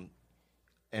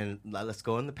and let's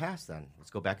go in the past then. Let's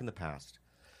go back in the past.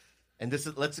 And this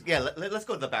is let's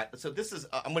go to the back. So this is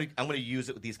I'm gonna use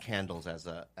it with these candles as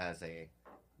a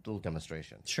little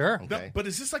demonstration. Sure. Okay. But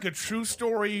is this like a true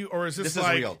story or is this This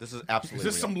like is real. This is absolutely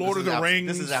is this real. some Lord of the Rings?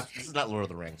 This is not Lord of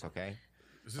the Rings. Okay.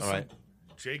 Is this All right. some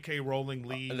J.K. Rowling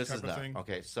Lee This type is of not thing?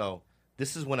 okay. So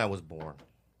this is when I was born.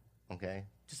 Okay,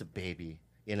 just a baby,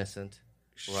 innocent,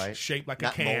 right? Shaped like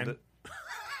Not a can. molded.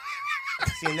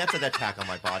 See, and that's an attack on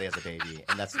my body as a baby,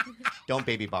 and that's don't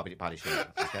baby body shame.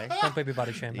 Okay. Don't baby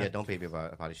body shame. Yeah, man. don't baby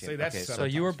body shame. Say that okay, So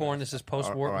you were born. This is post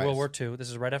All right. World War II. This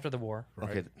is right after the war.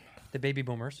 okay, The baby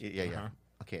boomers. yeah.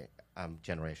 Okay, I'm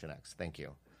Generation X. Thank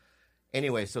you.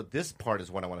 Anyway, so this part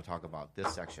is what I want to talk about.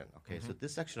 This section. Okay, so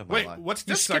this section of my Wait, life. what's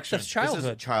You this skipped section? the This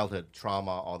childhood. is childhood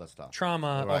trauma, all that stuff.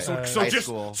 Trauma. Right. Also, So high just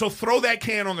school. so throw that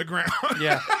can on the ground.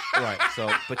 yeah. Right.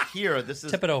 So, but here, this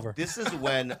is Tip it over. This is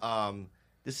when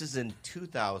this is in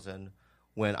 2000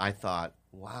 when I thought,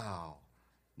 wow,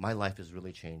 my life is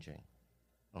really changing.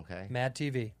 Okay. Mad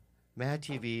TV. Mad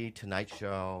TV, Tonight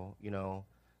Show. You know,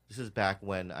 this is back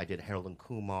when I did Harold and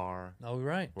Kumar. Oh,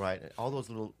 right. Right. All those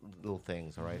little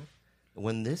things. All right.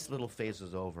 When this little phase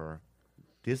was over,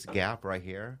 this gap right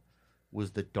here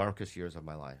was the darkest years of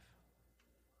my life.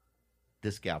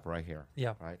 This gap right here.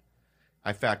 Yeah. Right.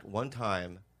 In fact, one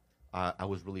time, I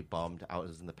was really bummed. I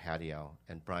was in the patio,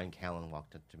 and Brian Callen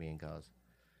walked up to me and goes,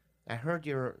 "I heard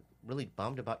you're really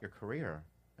bummed about your career."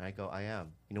 And I go, "I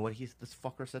am." You know what this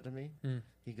fucker said to me?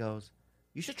 He goes,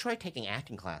 "You should try taking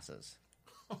acting classes."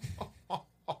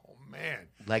 Oh man.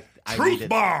 Like I Truth needed-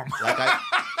 bomb. I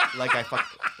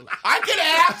can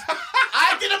act.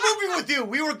 I did a movie with you.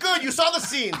 We were good. You saw the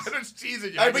scenes. I'm just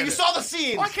teasing you. All I right, but get you it. saw the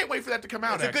scenes. Oh, I can't wait for that to come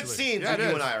out. It's a good actually. scene Yeah, that it you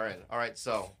is. and I are in. All right,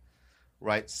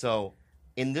 so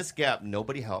in this gap,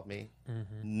 nobody helped me.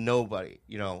 Nobody.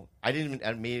 You know, I didn't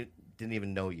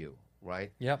even know you,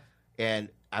 right? Yep. And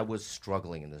I was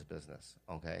struggling in this business,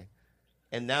 okay?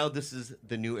 And now this is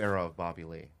the new era of Bobby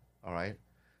Lee, all right?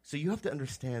 So you have to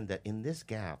understand that in this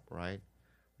gap, right,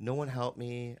 no one helped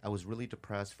me. I was really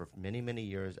depressed for many, many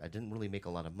years. I didn't really make a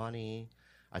lot of money.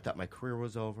 I thought my career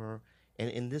was over. And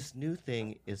in this new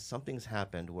thing is something's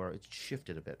happened where it's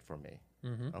shifted a bit for me,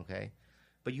 okay?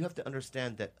 But you have to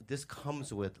understand that this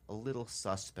comes with a little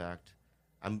suspect.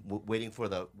 I'm waiting for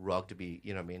the rug to be,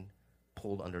 you know what I mean,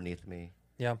 pulled underneath me.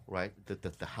 Yeah. Right?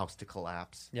 The house to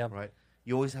collapse. Yeah. Right?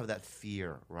 You always have that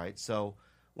fear, right? So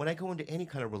when I go into any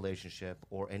kind of relationship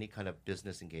or any kind of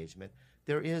business engagement,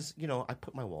 there is, you know, I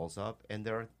put my walls up and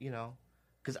there are, you know,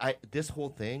 because this whole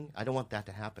thing, I don't want that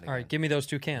to happen All again. right, give me those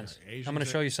two cans. Asians I'm going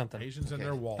to show you something. Asians and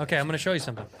their walls. Okay, I'm going to show you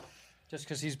something. Just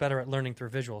because he's better at learning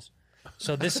through visuals.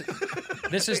 So this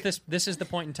is the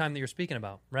point in time that you're speaking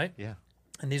about, right? Yeah.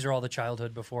 And these are all the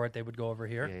childhood before it. They would go over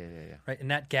here, Yeah. right? And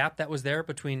that gap that was there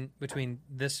between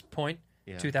this point,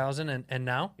 Yeah. 2000 and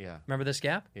now. Yeah. Remember this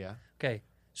gap? Yeah. Okay.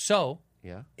 So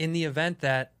Yeah. in the event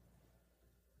that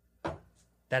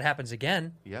happens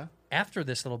again Yeah. after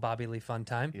this little Bobby Lee fun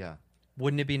time, Yeah.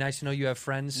 wouldn't it be nice to know you have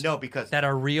friends? No, because that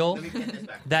are real. Let me get this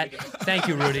back. That thank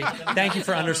you, Rudy. Thank you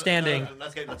for understanding.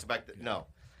 Let's back. No,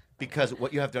 because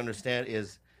what you have to understand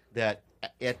is that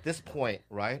at this point,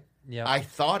 right? Yeah. I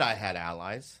thought I had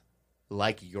allies,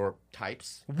 like your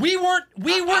types. We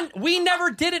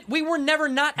never did it. We were never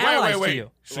not allies Wait. to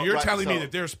you. So you're Right, telling me so-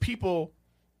 that there's people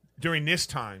during this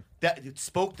time. That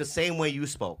spoke the same way you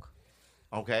spoke,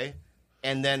 okay?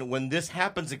 And then when this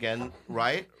happens again,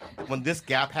 right? When this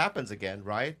gap happens again,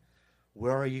 right?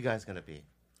 Where are you guys going to be?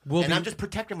 I'm just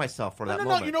protecting myself for that No.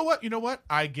 moment. You know what?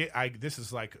 This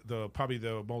is like probably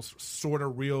the most sort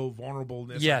of real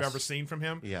vulnerableness Yes. I've ever seen from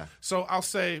him. Yeah. So I'll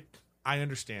say I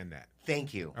understand that.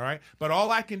 Thank you. All right. But all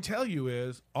I can tell you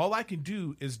is all I can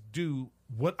do is do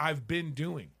what I've been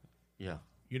doing. Yeah.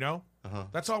 You know? Uh-huh.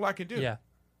 That's all I can do. Yeah.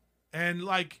 And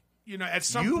like, you know, at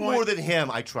some You point more than him,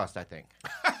 I trust, I think.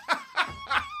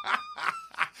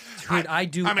 Dude, I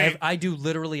do. I mean, I do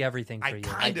literally everything for I you.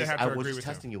 kind of have to I agree was with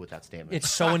testing him. you with that statement. It's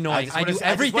so annoying. I do just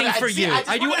everything wanted- for see, you. just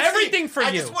I do wanted to see- everything for I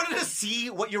you. just wanted to see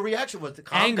what your reaction was.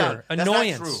 Calm Anger, down. That's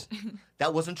annoyance. not true.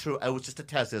 That wasn't true. It was just a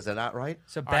test. Is that not right?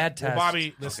 It's a All bad right, test. Well,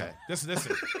 Bobby, listen. Okay.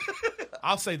 Listen.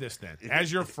 I'll say this then.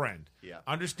 As your friend, Yeah.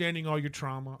 understanding all your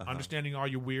trauma, understanding all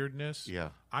your weirdness, Yeah.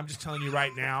 I'm just telling you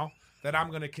right now that I'm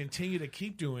going to continue to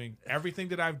keep doing everything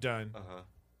that I've done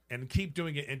and keep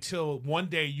doing it until one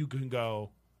day you can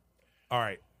go, all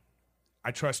right,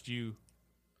 I trust you.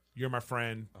 You're my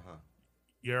friend.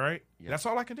 You all right? Yeah. That's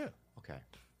all I can do. Okay.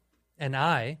 And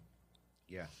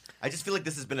Yeah. I just feel like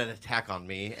this has been an attack on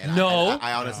me. And No.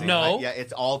 I honestly, No.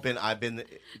 it's all been. I've been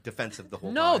defensive the whole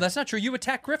time. no, that's not true. You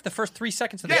attacked Griff the first 3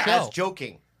 seconds of the I show. was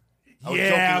joking. I was Yeah,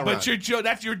 joking but around.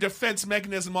 that's your defense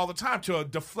mechanism all the time to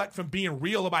deflect from being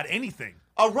real about anything.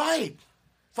 All right.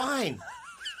 Fine.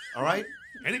 All right.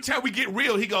 Anytime we get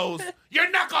real, he goes, "Your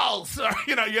knuckles," or,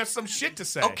 you have some shit to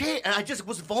say. Okay, and I just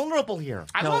was vulnerable here.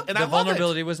 I No, love, and the I love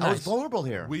vulnerability it. was I was nice. vulnerable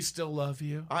here. We still love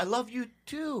you. I love you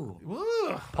too.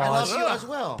 Ugh. I love Pause. you as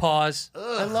well. Pause.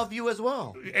 I love you as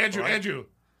well. Andrew,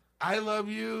 I love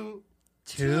you.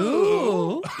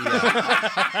 Two.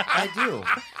 I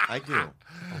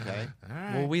do. Okay.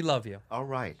 Well, we love you. All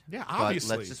right. Yeah, But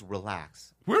obviously. let's just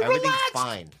relax. We're Everything's relaxed.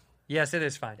 fine. Yes, it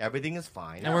is fine. Everything is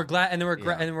fine. And we're glad. And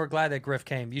Yeah. we're glad that Griff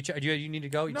came. You need to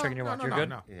go. You checking your watch? You're good.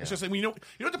 No. Yeah. It's just like, you know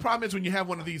what the problem is when you have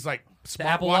one of these like smart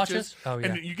Apple watches, Watches? Oh, yeah.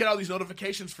 and you get all these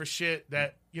notifications for shit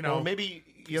that Or maybe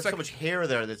you have like- so much hair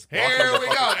there that's Here blocking the we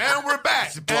go, fucking- and we're back.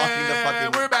 It's blocking the fucking-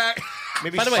 And we're back.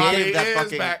 Maybe By the way, shave that is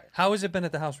fucking. back. How has it been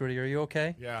at the house, Rudy? Are you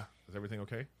okay? Yeah, is everything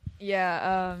okay?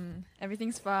 Yeah,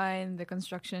 everything's fine. The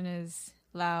construction is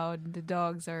loud. The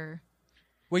dogs are,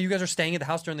 Well, you guys are staying at the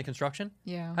house during the construction.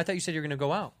 yeah. I thought you said you were going to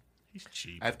go out. He's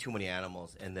cheap. I have too many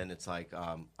animals, and then it's like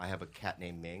I have a cat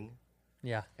named Ming,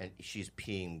 Yeah. and she's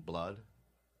peeing blood.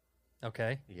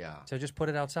 Okay. Yeah. So just put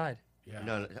it outside. Yeah.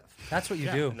 No, That's what you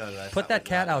Yeah. do. No, that's put not that what-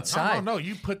 cat no, no. outside. No,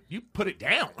 you put it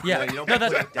down. Yeah. No, you don't No, put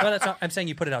that's, it down. well, that's not, I'm saying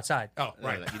you put it outside. Oh, No,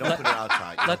 right. no, you don't put it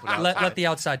outside. You don't put it outside. Let the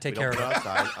outside take We care don't of put it. it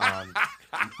outside.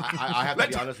 I have to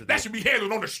be honest with That you. should be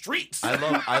handled on the streets.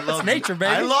 I love nature,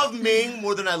 baby. I love Ming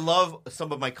more than I love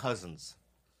some of my cousins.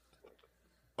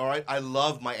 All right, I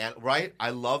love my I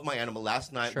love my animal.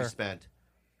 Last night Sure. we spent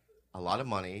a lot of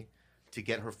money to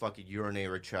get her fucking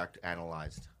urinary tract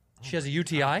analyzed. She has a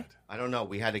UTI, I don't know.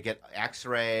 We had to get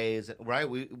X-rays. Right?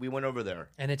 We went over there.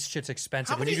 and it's shit's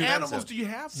expensive. How When many you do- animals do you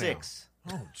have now? 6.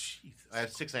 Oh, Jesus. I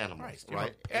have 6 animals. Christ, you have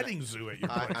Right? a petting zoo at your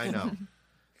place. I know.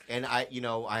 And I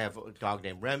have a dog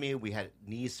named Remy. We had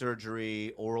knee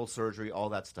surgery, oral surgery, all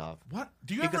that stuff. What?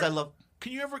 Do you Because ever? I love.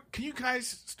 Can you guys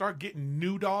start getting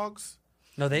new dogs?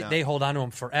 No, they hold on to them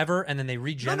forever, and then they No,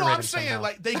 regenerate. I'm them saying somehow.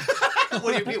 like they.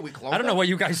 What do you mean? We clone I don't know them? what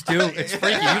you guys do. It's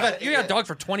freaky. You got dogs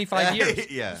for 25 years.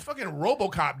 Yeah. It's fucking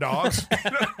RoboCop dogs.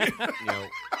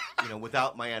 You know,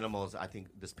 without my animals, I think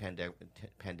this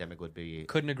pandemic would be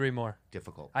Couldn't agree more.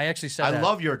 difficult. I actually said I that.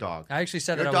 love your dog. I actually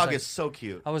said your that. I was dog like- is so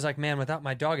cute. I was like, man, without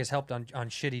my dog has helped on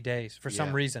shitty days for some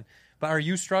Yeah. reason. But are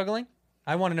you struggling?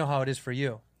 I want to know how it is for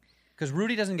you, because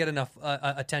Rudy doesn't get enough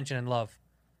attention and love.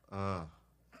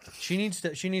 She needs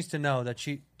to know that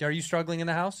Are you struggling in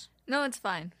the house? No, it's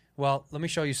fine. Well, let me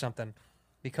show you something.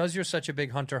 Because you're such a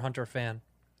big Hunter x Hunter fan,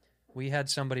 we had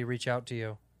somebody reach out to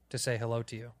you to say hello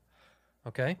to you.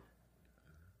 Okay?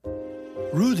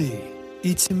 Rudy,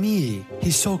 it's me,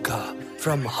 Hisoka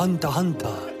from Hunter x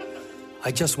Hunter.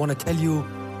 I just want to tell you,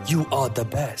 you are the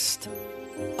best.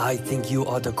 I think you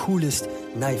are the coolest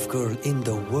knife girl in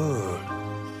the world.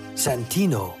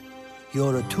 Santino,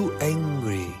 you're too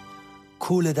angry.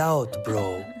 Cool it out,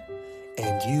 bro.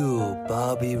 And you,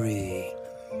 Bobby Ree,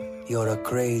 you're a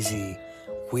crazy,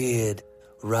 weird,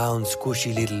 round,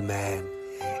 squishy little man.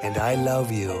 And I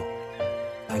love you.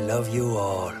 I love you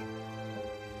all.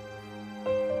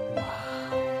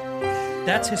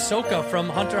 That's Hisoka from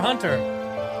Hunter x Hunter.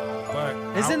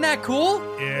 But Isn't that cool?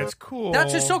 it's cool.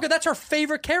 That's Hisoka. That's our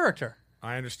favorite character.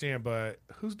 I understand, but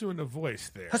who's doing the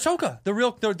voice there? Hisoka,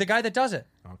 the guy that does it.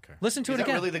 Okay. Listen to Is it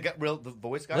that again. really the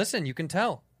voice guy? Listen, you can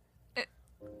tell.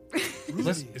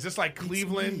 Listen, Is this like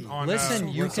Cleveland on? Listen,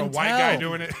 you with can a white tell. guy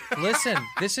doing it. listen.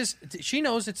 This is. She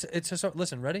knows it's Hisoka.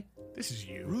 Listen, ready? This is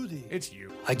you, Rudy. It's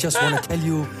you. I just want to tell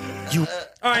you, you.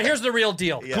 All right. Here's the real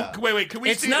deal. Yeah. Wait. Can we?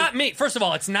 It's see not me. First of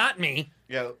all, it's not me.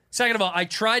 Yeah. Second of all, I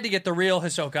tried to get the real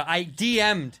Hisoka. I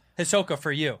DM'd Hisoka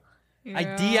for you. I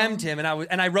DM'd him,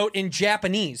 and I wrote in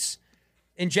Japanese.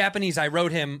 In Japanese, I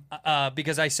wrote him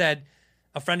because I said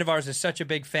a friend of ours is such a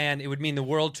big fan. It would mean the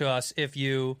world to us if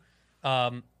you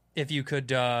could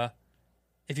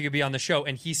be on the show.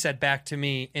 And he said back to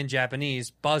me in Japanese,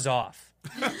 "Buzz off,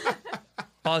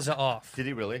 buzz off." Did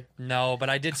he really? No, but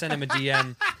I did send him a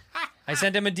DM. I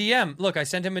sent him a DM. Look, I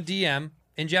sent him a DM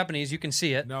in Japanese. You can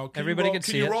see it. No. Everybody can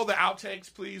can see you it. roll the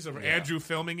outtakes, please, of Andrew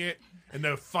filming it and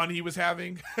the fun he was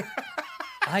having?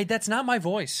 That's not my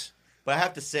voice. But I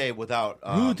have to say, without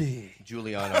Rudy.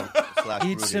 Giuliano /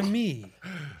 It's Rudy, me,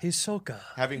 Hisoka.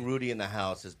 having Rudy in the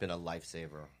house has been a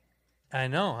lifesaver. I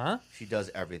know, huh? She does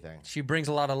everything. She brings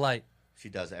a lot of light. She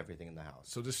does everything in the house.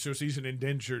 So this shows he's an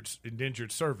indentured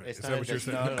servant. It's Is not that what you're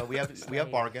saying? no. We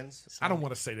have bargains. I don't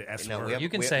want to say the S No, word. we have, You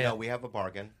can we, say no, it. we have a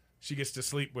bargain. She gets to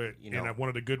sleep with You know. in one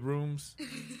of the good rooms.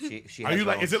 She Are has you her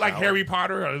like? own Is it like shower. Harry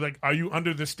Potter? Are you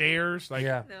under the stairs? Like,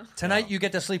 Yeah. Tonight you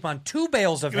get to sleep on 2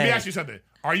 bales of Let me hay. ask you something.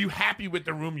 Are you happy with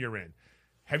the room you're in?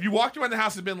 Have you walked around the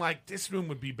house and been like, this room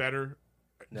would be better?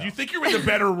 Do you think you're in the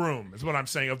better room? Is what I'm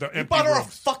saying of the You empty bought her a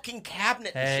rooms. fucking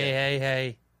cabinet. and shit.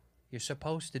 Hey. You're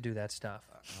supposed to do that stuff.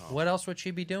 What else would she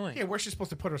be doing? Yeah, where's she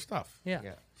supposed to put her stuff? Yeah.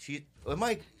 Yeah. Am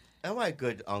I a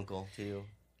good uncle to you?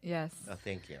 Yes.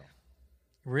 Thank you.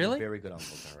 Really? Very good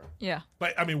uncle to her. Yeah.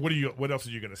 But I mean, what else are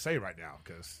you going to say right now?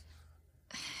 Because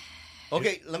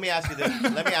Okay, let me ask you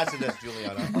this,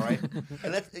 Juliana. All right,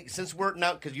 and since we're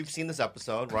now because you've seen this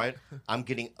episode, right? I'm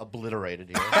getting obliterated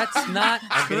here. That's not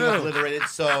I'm getting true. obliterated.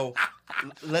 So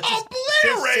let's just,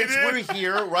 Obliterated? since we're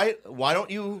here, right? Why don't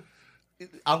you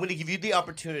I'm going to give you the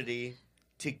opportunity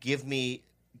to give me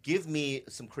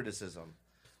some criticism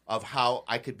of how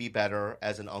I could be better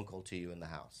as an uncle to you in the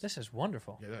house. This is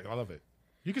wonderful. Yeah, I love it.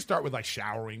 You can start with like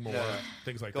showering more,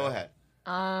 things like Go that.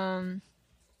 ahead.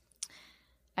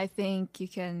 I think you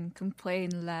can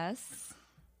complain less.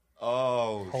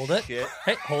 Oh, Hold it. shit.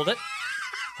 Hey, hold it.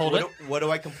 Hold it. What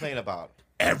do I complain about?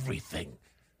 Everything.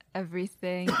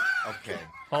 Everything. Okay.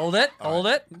 Hold it. Hold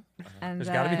it. And There's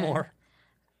got to be then, more.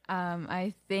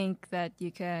 I think that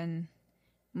you can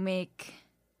make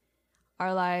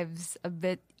our lives a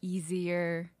bit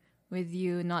easier with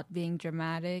you not being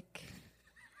dramatic.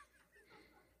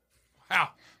 Wow.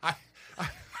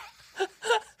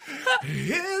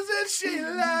 Isn't she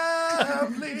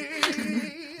lovely?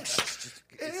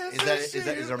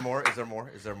 Is there more?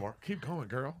 Is there more? Keep going,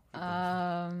 girl.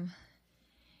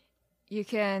 You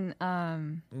can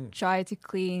try to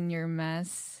clean your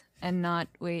mess and not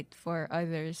wait for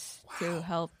others to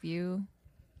help you.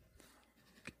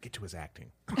 Get to his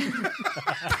acting.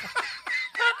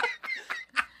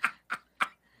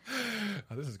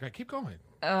 Oh, this is great. Keep going.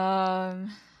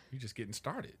 You're just getting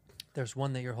started. There's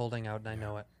one that you're holding out, and I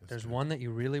know it. There's one that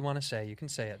you really want to say. You can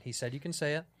say it. He said you can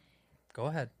say it. Go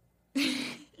ahead.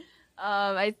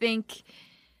 I think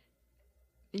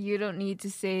you don't need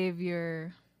to save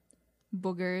your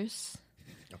boogers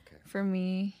for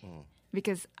me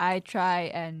because I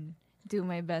try and do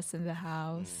my best in the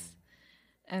house,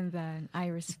 and then I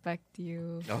respect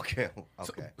you. Okay.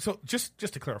 So just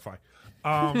to clarify,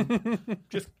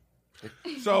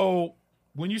 so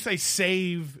when you say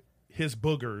save his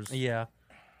boogers, Yeah.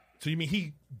 so you mean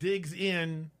he digs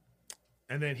in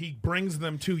and then he brings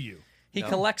them to you? He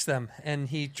collects them, and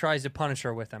he tries to punish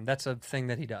her with them. That's a thing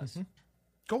that he does.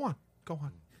 Go on.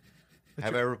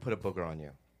 Have I ever put a booger on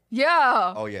you?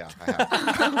 Yeah. Oh, yeah, I have. I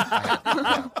have.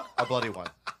 Yeah. A bloody one.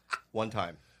 One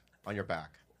time. On your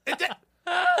back. That's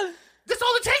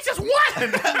all it takes is one.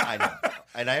 I know.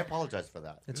 And I apologize for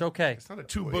that. It's okay. It's not a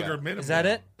two booger minimum. Is that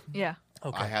it? Yeah.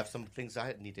 Okay. I have some things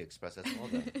I need to express as well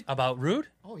then. About Rude?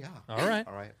 Oh, yeah. All right.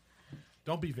 All right.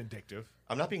 Don't be vindictive.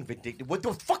 I'm not being vindictive. What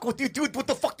the fuck? What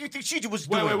the fuck do you think she was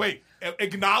doing? Wait.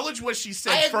 Acknowledge what she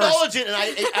said I first. acknowledge it, and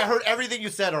I heard everything you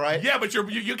said, all right? Yeah, but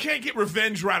you can't get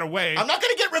revenge right away. I'm not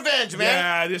going to get revenge, man.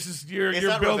 Yeah, this is you're It's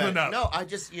not building revenge. up. No, I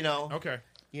just, Okay.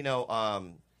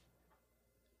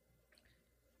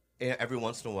 Every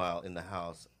once in a while in the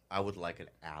house, I would like an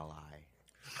ally.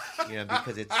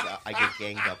 Because it's I get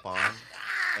ganged up on,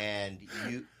 and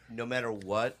no matter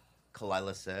what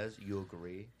Kalila says, you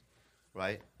agree,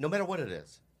 right? No matter what it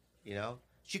is,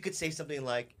 she could say something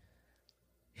like,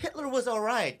 "Hitler was all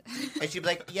right," and she'd be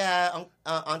like, "Yeah,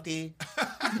 Auntie,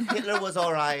 Hitler was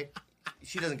all right."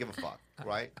 She doesn't give a fuck,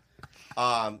 right?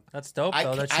 That's dope,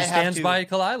 though, that she stands by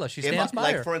Kalila. She stands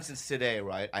by her. Like, for instance, today,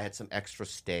 right, I had some extra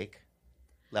steak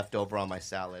left over on my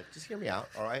salad. Just hear me out,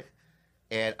 all right?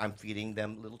 And I'm feeding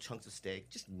them little chunks of steak,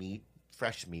 just meat,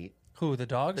 fresh meat. Who, the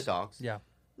dogs? The dogs. Yeah.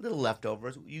 Little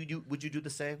leftovers. Would you do the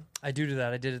same? I do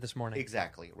that. I did it this morning.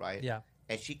 Exactly, right? Yeah.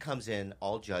 And she comes in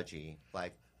all judgy,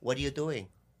 like, "What are you doing?"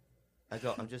 I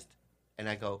go, "I'm just," and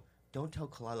I go, "Don't tell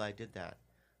Kalila I did that."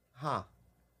 Huh.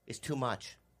 It's too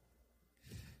much.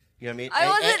 You know what I mean? I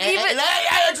wasn't even.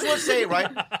 I just want to say it, right?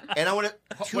 And I want to,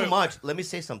 too much. Let me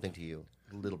say something to you,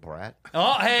 little brat.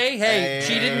 Oh, hey.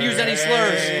 She didn't use any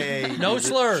slurs. No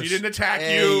slurs. She didn't attack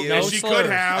you. No she slurs.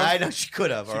 could have. I know she could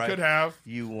have, all right? She could have.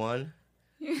 You won.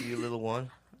 You little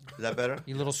one. Is that better?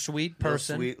 You little sweet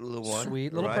person. Sweet little one.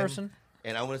 Sweet little right? person.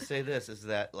 And I want to say this, is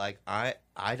that, like, I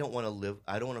don't want to live,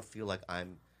 I don't want to feel like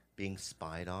I'm being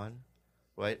spied on,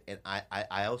 right? And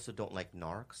I also don't like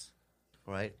narcs,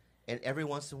 right? And every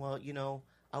once in a while,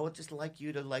 I would just like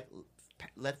you to, like,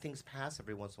 let things pass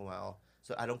every once in a while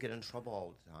so I don't get in trouble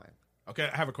all the time. Okay,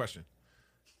 I have a question.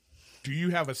 Do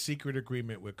you have a secret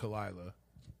agreement with Kalila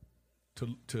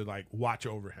to like watch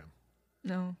over him?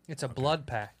 No. It's a blood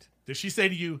pact. Did she say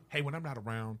to you, "Hey, when I'm not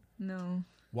around, No.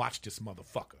 watch this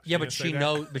motherfucker"? Yeah, but she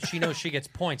knows. But she knows she gets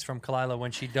points from Kalila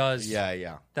when she does.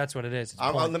 Yeah. That's what it is.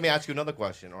 Let me ask you another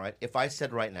question, all right? If I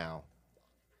said right now,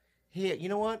 "Hey, you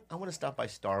know what? I want to stop by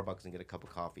Starbucks and get a cup of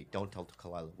coffee." Don't tell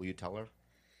Kalila. Will you tell her?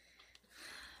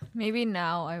 Maybe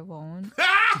now I won't.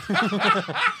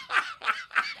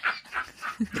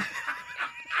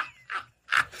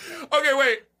 Okay,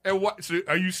 wait. And what? So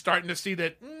are you starting to see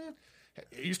that?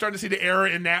 Are you starting to see the error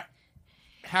in that?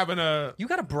 Having you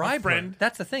got to bribe friend. her.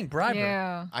 That's the thing. Bribe her.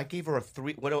 Yeah. I gave her a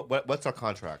 3. What's our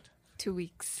contract? 2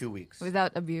 weeks. 2 weeks.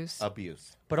 Without abuse.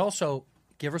 But also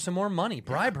give her some more money.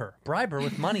 Bribe her. Bribe her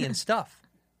with money and stuff.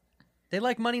 They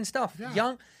like money and stuff.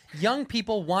 Young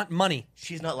people want money.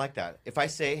 She's not like that. If I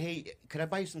say, "Hey, can I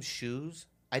buy you some shoes?"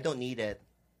 I don't need it.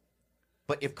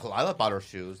 But if Kalila bought her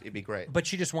shoes, it'd be great. But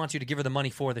she just wants you to give her the money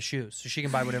for the shoes, so she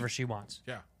can buy whatever she wants.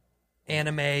 Yeah.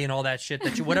 Anime and all that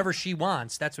shit. Whatever she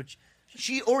wants, that's what.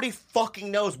 She already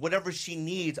fucking knows whatever she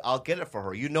needs, I'll get it for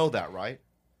her. You know that, right?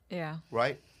 Yeah.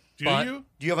 Right? Do you?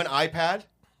 Do you have an iPad?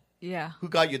 Yeah. Who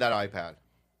got you that iPad?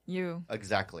 You.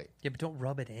 Exactly. Yeah, but don't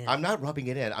rub it in. I'm not rubbing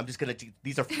it in. I'm just going to...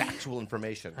 These are factual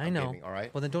information. I know. Giving, all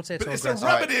right? Well, then don't say it's But so it's aggressive.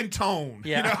 a rub-it-in tone.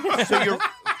 Yeah. You know? So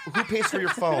who pays for your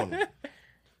phone?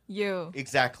 You.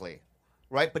 Exactly.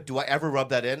 Right? But do I ever rub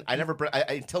that in? I never...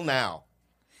 until now.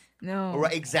 No.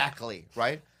 Right? Exactly.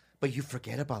 Right? But you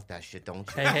forget about that shit, don't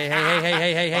you?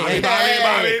 Hey.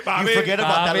 Bobby. You forget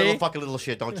about that Bobby. little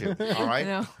shit, don't you? All right?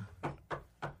 No.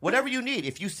 Whatever you need.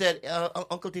 If you said,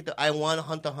 Uncle Tito, I want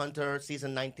Hunter x Hunter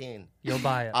Season 19. You'll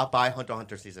buy it. I'll buy Hunter x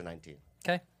Hunter Season 19.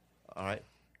 Okay. All right?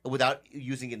 Without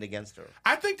using it against her.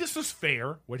 I think this is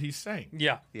fair, what he's saying.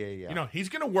 Yeah. Yeah. You know, he's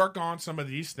going to work on some of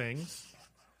these things,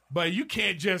 but you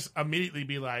can't just immediately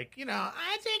be like,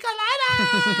 I think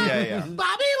I like Yeah. Bobby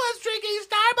was drinking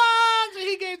Starbucks and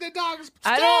he gave the dogs steak.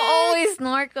 I don't always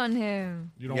narc on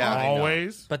him. You don't Yeah, I know.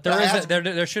 always. But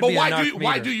there should But be a why narc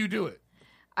why meter. do you do it?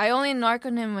 I only narc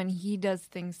on him when he does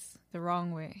things the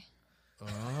wrong way.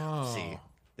 Oh. See,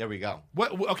 there we go.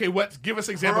 Give us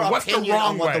an example. Her What's the opinion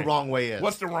wrong on what way? the wrong way is.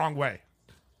 What's the wrong way?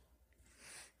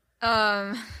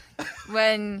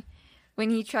 When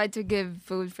he tried to give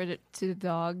food to the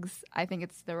dogs, I think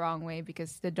it's the wrong way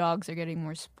because the dogs are getting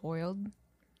more spoiled,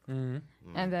 and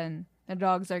then the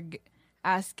dogs are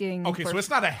asking. Okay, so it's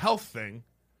not a health thing.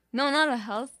 No, not a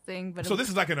health thing, but So this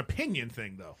is like an opinion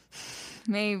thing, though.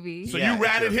 maybe. So Yeah, you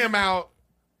ratted sure. him out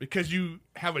because you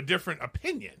have a different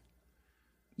opinion.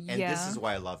 And yeah. this is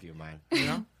why I love you, man. You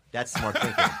know? That's smart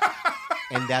thinking.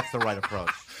 And that's the right approach.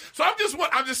 So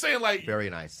I'm just saying, like, Very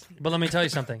nice. But let me tell you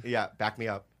something. Yeah, back me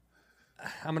up.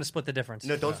 I'm going to split the difference.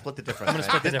 No, don't split the difference. I'm gonna man.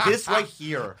 split the difference.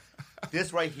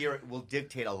 This right here will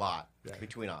dictate a lot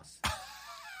between us.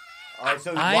 All right,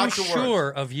 so I'm watch your sure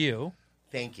words. of you,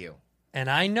 Thank you. and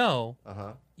I know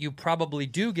Uh-huh. you probably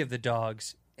do give the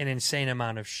dogs an insane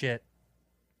amount of shit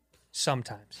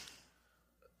sometimes.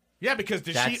 yeah, because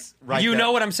That's right. You there.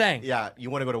 know what I'm saying? Yeah, you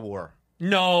want to go to war.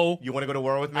 No. You want to go to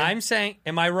war with me? I'm saying,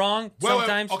 am I wrong?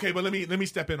 Sometimes. Okay, but let me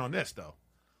step in on this though.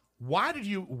 Why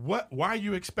are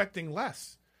you expecting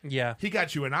less? Yeah. He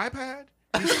got you an iPad.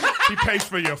 He pays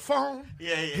for your phone.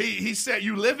 Yeah. He said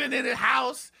you living in a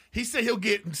house. He said he'll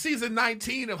get season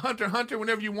 19 of Hunter x Hunter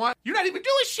whenever you want. You're not even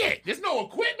doing shit. There's no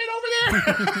equipment over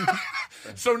there.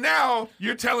 So now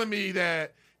you're telling me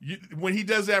that when he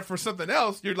does that for something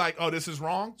else, you're like, oh, this is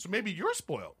wrong. So maybe you're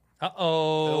spoiled.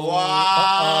 Uh-oh. Wow.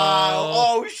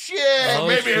 Uh-oh. Oh, shit. Oh,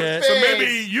 maybe, shit. so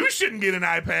maybe you shouldn't get an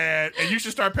iPad and you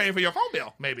should start paying for your phone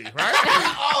bill. Maybe, right?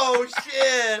 Oh,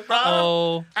 shit.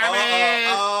 Uh-oh. I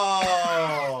mean,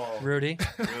 Oh. Rudy,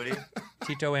 Rudy?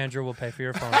 Tito Andrew will pay for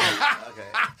your phone bill. Okay.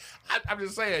 I'm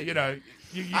just saying, you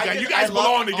I guys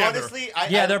belong together. Honestly,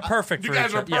 Yeah, they're perfect You for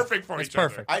guys each are other. Yeah, perfect for it's each other.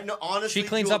 perfect. I know, honestly. She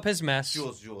cleans Jules, up his mess.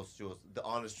 Jules, the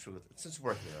honest truth. Since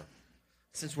we're here,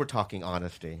 since we're talking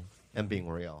honesty and being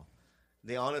real,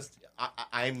 the honest,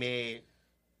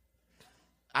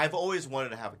 I've always wanted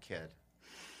to have a kid.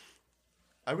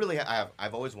 I really have.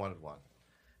 I've always wanted one.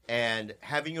 And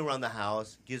having you around the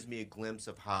house gives me a glimpse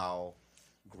of how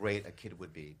great a kid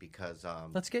would be because.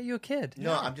 Let's get you a kid.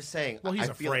 No, I'm just saying. Well, he's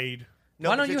I feel, afraid. No,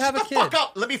 Why don't because- you have shut a the kid? fuck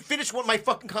up. Let me finish my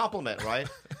fucking compliment, right?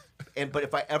 But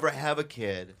if I ever have a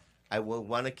kid, I will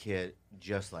want a kid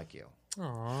just like you.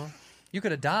 Aw. You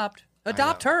could adopt.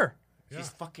 Adopt know. her. She's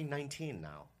fucking 19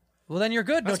 now. Well, then you're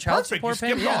good. That's no child perfect. support You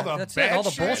skipped payment. all Yeah, the that's bad it. All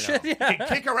the shit. bullshit. Yeah.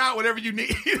 Kick her out whenever you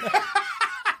need.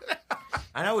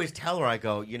 And I always tell her, I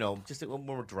go, just when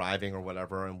we're driving or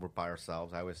whatever and we're by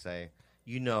ourselves, I always say,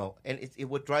 and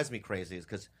what drives me crazy is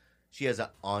because she has an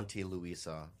Auntie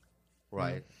Louisa,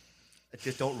 right?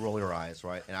 Just don't roll your eyes,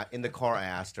 right? And in the car, I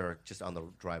asked her, just on the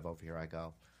drive over here, I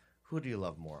go, who do you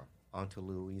love more, Auntie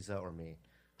Louisa or me?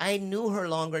 I knew her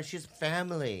longer and she's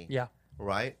family. Yeah.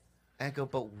 Right? And I go,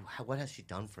 but what has she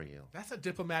done for you? That's a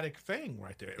diplomatic thing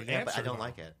right there. Yeah, but I Answer, don't though.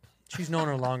 like it. She's known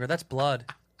her longer. That's blood.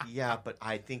 Yeah, but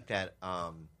I think that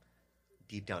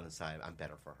deep down inside, I'm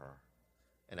better for her.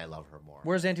 And I love her more.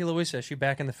 Where's Auntie Louisa? Is she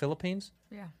back in the Philippines?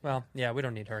 Yeah. Well, yeah, we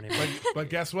don't need her anymore. But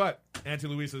guess what? Auntie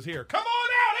Louisa's here. Come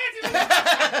on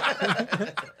out, Auntie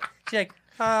Louisa. Jake,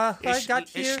 I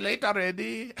got you. It's late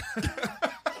already.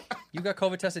 You got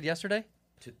COVID tested yesterday?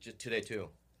 Today, too.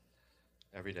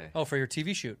 Every day. Oh, for your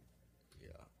TV shoot. Yeah.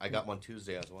 I got one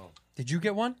Tuesday as well. Did you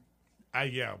get one?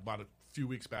 About a few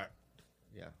weeks back.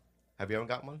 Yeah. Have you ever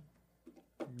gotten one?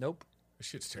 Nope. This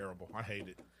shit's terrible. I hate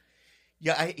it.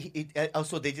 Yeah,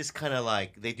 also they just kind of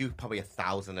like they do probably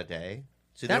 1,000 a day.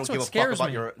 So they That's don't what give a fuck scares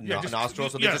about me. your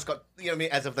nostrils. So they just got, you know what I mean,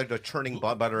 as if they're churning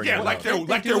butter. In Yeah, your like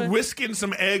mouth. they're whisking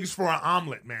some eggs for an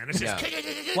omelet, man. It's just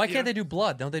Why can't they do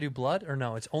blood? Don't they do blood or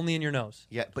no? It's only in your nose.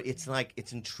 Yeah, but it's like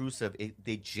it's intrusive.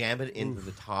 They jam it into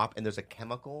the top, and there's a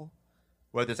chemical.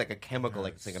 Where there's like a chemical,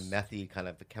 like it's like a methy kind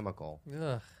of a chemical,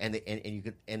 Ugh. and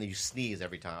then you sneeze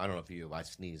every time. I don't know if I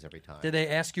sneeze every time. Did they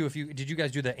ask you did you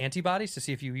guys do the antibodies to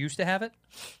see if you used to have it?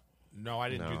 No, I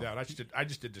didn't do that. I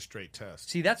just did the straight test.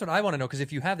 See, that's what I want to know, because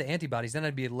if you have the antibodies, then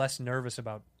I'd be less nervous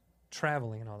about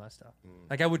traveling and all that stuff.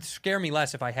 Like, it would scare me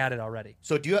less if I had it already.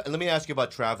 So let me ask you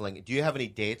about traveling. Do you have any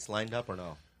dates lined up or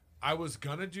no? I was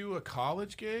gonna do a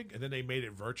college gig, and then they made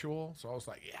it virtual. So I was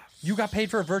like, yes. You got paid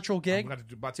for a virtual gig?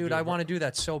 about to Dude, do I want to do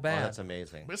that so bad. Oh, that's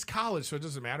amazing. But it's college, so it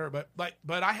doesn't matter. But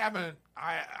I haven't.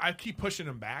 I keep pushing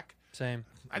them back. Same.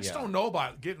 I just don't know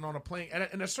about getting on a plane. And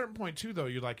at a certain point too, though,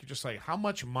 you're just like, how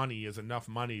much money is enough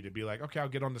money to be like, okay, I'll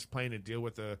get on this plane and deal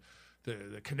with the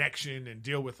connection and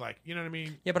deal with, like, you know what I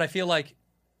mean? Yeah, but I feel like,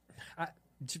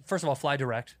 first of all, fly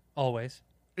direct always.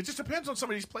 It just depends on some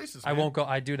of these places. I won't go.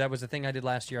 That was the thing I did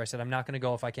last year. I said I'm not going to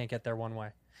go if I can't get there one way.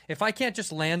 If I can't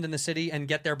just land in the city and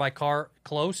get there by car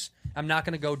close, I'm not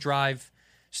going to go drive,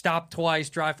 stop twice,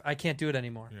 drive. I can't do it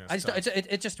anymore. Yeah,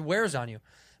 it just wears on you.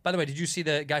 By the way, did you see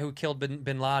the guy who killed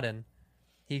bin Laden?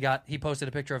 He posted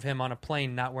a picture of him on a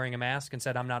plane not wearing a mask and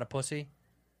said, "I'm not a pussy."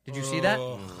 Did you see that?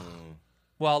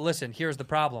 Well, listen, here's the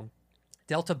problem.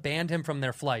 Delta banned him from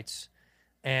their flights.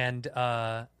 And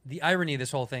the irony of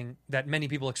this whole thing that many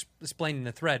people explain in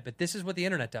the thread, but this is what the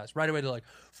internet does. Right away, they're like,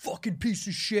 fucking piece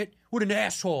of shit. What an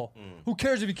asshole. Who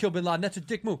cares if you kill bin Laden? That's a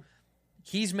dick move.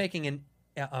 He's making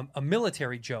a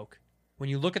military joke.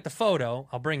 When you look at the photo,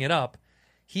 I'll bring it up.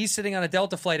 He's sitting on a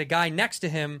Delta flight. A guy next to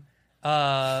him,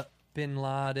 bin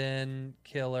Laden,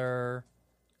 killer,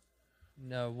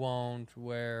 no, won't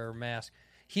wear mask.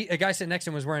 A guy sitting next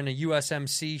to him was wearing a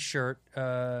USMC shirt,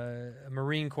 a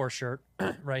Marine Corps shirt,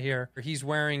 right here. He's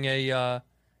wearing a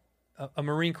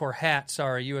Marine Corps hat.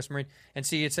 Sorry, U.S. Marine. And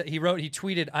see, he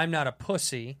tweeted, "I'm not a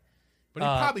pussy." But he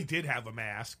probably did have a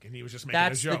mask, and he was just making a joke.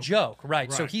 That's the joke,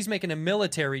 right? So he's making a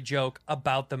military joke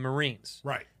about the Marines.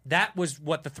 Right. That was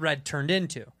what the thread turned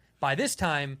into. By this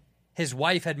time, his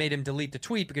wife had made him delete the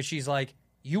tweet because she's like,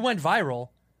 "You went viral.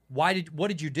 What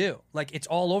did you do?" Like, it's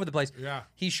all over the place. Yeah.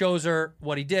 He shows her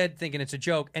what he did, thinking it's a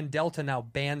joke, and Delta now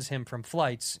bans him from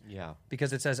flights. Yeah.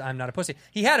 Because it says, "I'm not a pussy."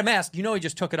 He had a mask. He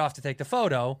just took it off to take the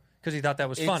photo because he thought that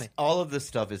was funny. All of this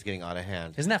stuff is getting out of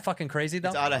hand. Isn't that fucking crazy, though?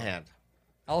 It's out of hand.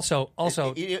 Also,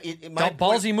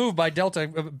 ballsy move by Delta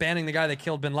banning the guy that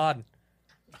killed bin Laden.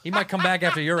 He might come back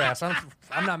after your ass.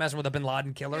 I'm not messing with a bin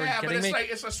Laden killer. Yeah, Are you but kidding me?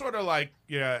 it's a sort of like,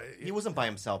 yeah. He wasn't by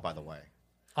himself, by the way.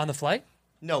 On the flight?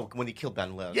 No, when he killed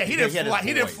Ben Laden. Yeah, he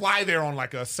didn't fly there on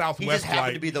like a Southwest He just happened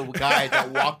flight. to be the guy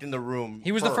that walked in the room.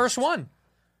 He was the first one.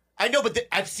 I know, but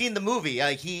I've seen the movie.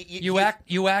 Like You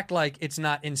act like it's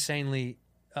not insanely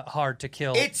hard to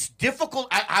kill. It's difficult.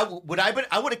 I would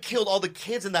have killed all the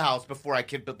kids in the house before I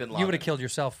killed bin Laden. You would have killed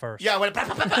yourself first. Yeah, I would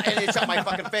have, and it shot my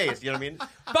fucking face. You know what I mean?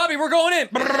 Bobby, we're going in.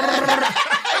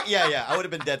 yeah, I would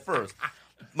have been dead first.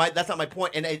 That's not my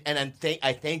point, and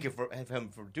I thank you for him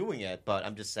for doing it, but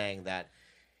I'm just saying that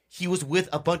he was with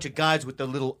a bunch of guys with the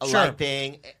little light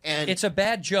thing, and it's a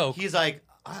bad joke. He's like,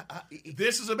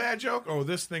 this is a bad joke, or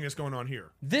this thing is going on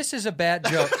here. This is a bad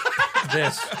joke.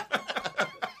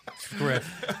 Griff.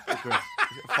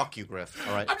 Fuck you, Griff.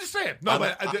 All right. I'm just saying. No,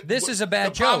 but this is a bad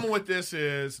joke. joke. The problem with this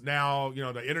is now,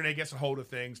 the internet gets a hold of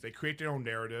things. They create their own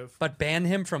narrative. But ban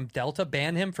him from Delta.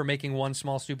 Ban him for making one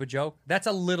small stupid joke. That's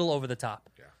a little over the top.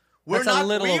 Yeah. We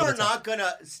are not going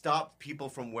to stop people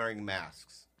from wearing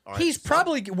masks. All right? He's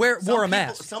probably wore a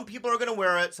mask. Some people are going to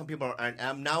wear it. Some people aren't.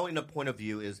 I'm now in a point of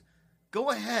view is go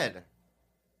ahead.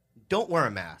 Don't wear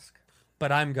a mask.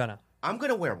 But I'm going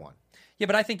to wear one. Yeah,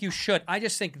 but I think you should. I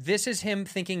just think this is him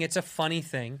thinking it's a funny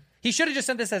thing. He should have just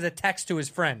sent this as a text to his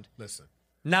friend. Listen.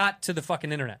 Not to the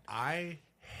fucking internet. I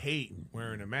hate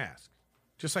wearing a mask.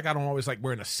 Just like I don't always like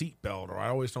wearing a seatbelt, or I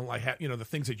always don't like the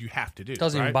things that you have to do.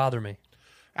 Doesn't even bother me.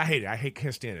 I hate it.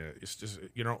 Can't stand it. It's just,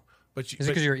 But is it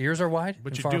because your ears are wide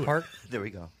and far apart? There we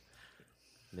go.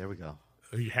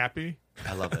 Are you happy?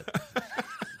 I love it.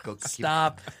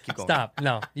 Stop. Keep going. Stop.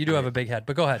 No, you do have a big head,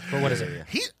 but go ahead. But what is it?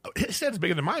 His head's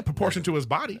bigger than mine, proportion to his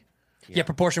body. Yeah,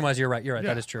 proportion-wise, you're right.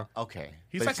 That is true. Okay.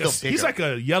 He's like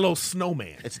a yellow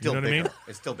snowman. It's still bigger. What I mean?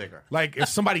 It's still bigger. Like if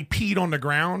somebody peed on the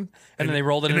ground and then they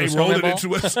rolled it into a snowman ball?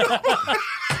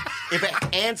 If an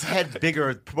ant's head's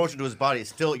bigger, proportion to his body,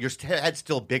 your head's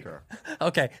still bigger.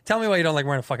 Okay, tell me why you don't like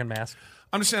wearing a fucking mask.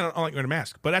 understand I don't like wearing a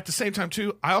mask, but at the same time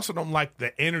too, I also don't like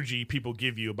the energy people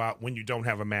give you about when you don't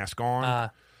have a mask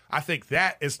on. I think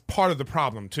that is part of the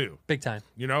problem too. Big time.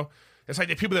 You know, it's like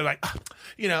the people that are like,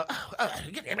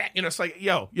 it's like,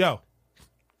 yo,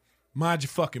 mind your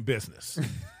fucking business.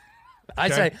 I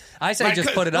say, like,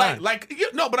 just put it on.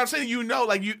 But I'm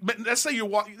saying, but let's say you're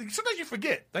walking. Sometimes you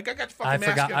forget. Like I got the fucking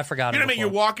mask. I forgot. You know it what I mean?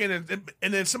 before. You're walking,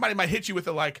 and then somebody might hit you with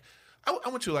I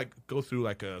went to go through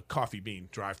a coffee bean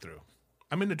drive-through.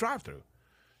 I'm in the drive-through,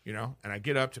 and I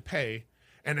get up to pay,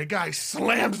 and the guy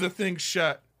slams the thing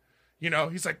shut.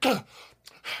 He's like,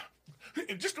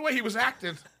 just the way he was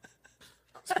acting.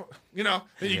 Then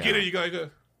you get it, you go,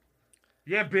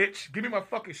 yeah, bitch, give me my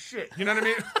fucking shit. You know what I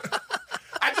mean?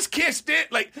 I just can't stand,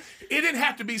 it didn't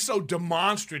have to be so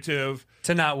demonstrative.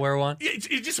 To not wear one?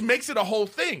 It just makes it a whole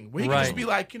thing. Where he can just be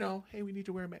like, hey, we need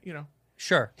to wear a mask,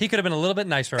 Sure. He could have been a little bit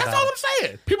nicer about it. That's all I'm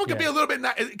saying. People can be a little bit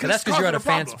nice. That's because you're at a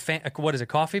fancy, what is it,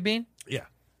 Coffee Bean? Yeah.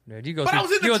 Dude, you go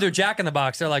through Jack in the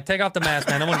Box. They're like, take off the mask,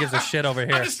 man. No one gives a shit over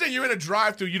here. I'm just saying, you're in a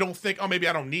drive-through. You don't think, oh, maybe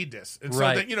I don't need this. And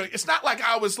right. So that, it's not like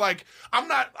I was like, I'm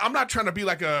not trying to be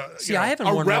like I haven't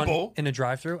worn rebel one in a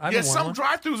drive-through. Some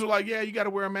drive-throughs are like, yeah, you got to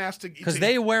wear a mask because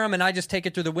they wear them, and I just take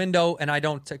it through the window, and I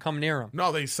don't come near them.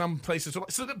 No, some places.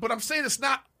 But I'm saying it's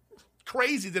not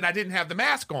crazy that I didn't have the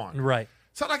mask on. Right.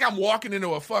 It's not like I'm walking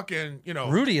into a fucking,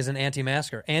 Rudy is an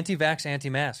anti-masker, anti-vax,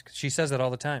 anti-mask. She says that all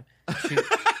the time.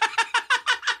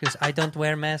 Because I don't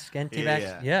wear mask,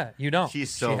 anti-vax. Yeah, you don't. She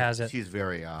has it. She's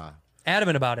very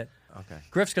adamant about it. Okay.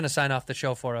 Griff's going to sign off the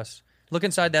show for us. Look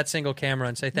inside that single camera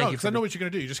and say thank you. Because I know what you're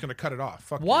going to do. You're just going to cut it off.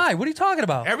 Fuck Why? You. What are you talking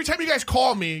about? Every time you guys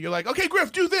call me, you're like, okay,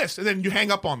 Griff, do this. And then you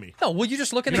hang up on me. No, will you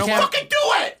just look at the camera? Fucking do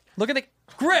it! Look at the...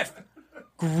 Griff.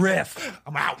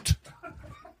 I'm out.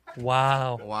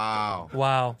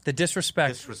 Wow. The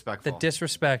disrespect. Disrespectful. The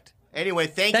disrespect. Anyway,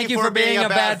 thank you for being a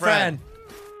bad friend.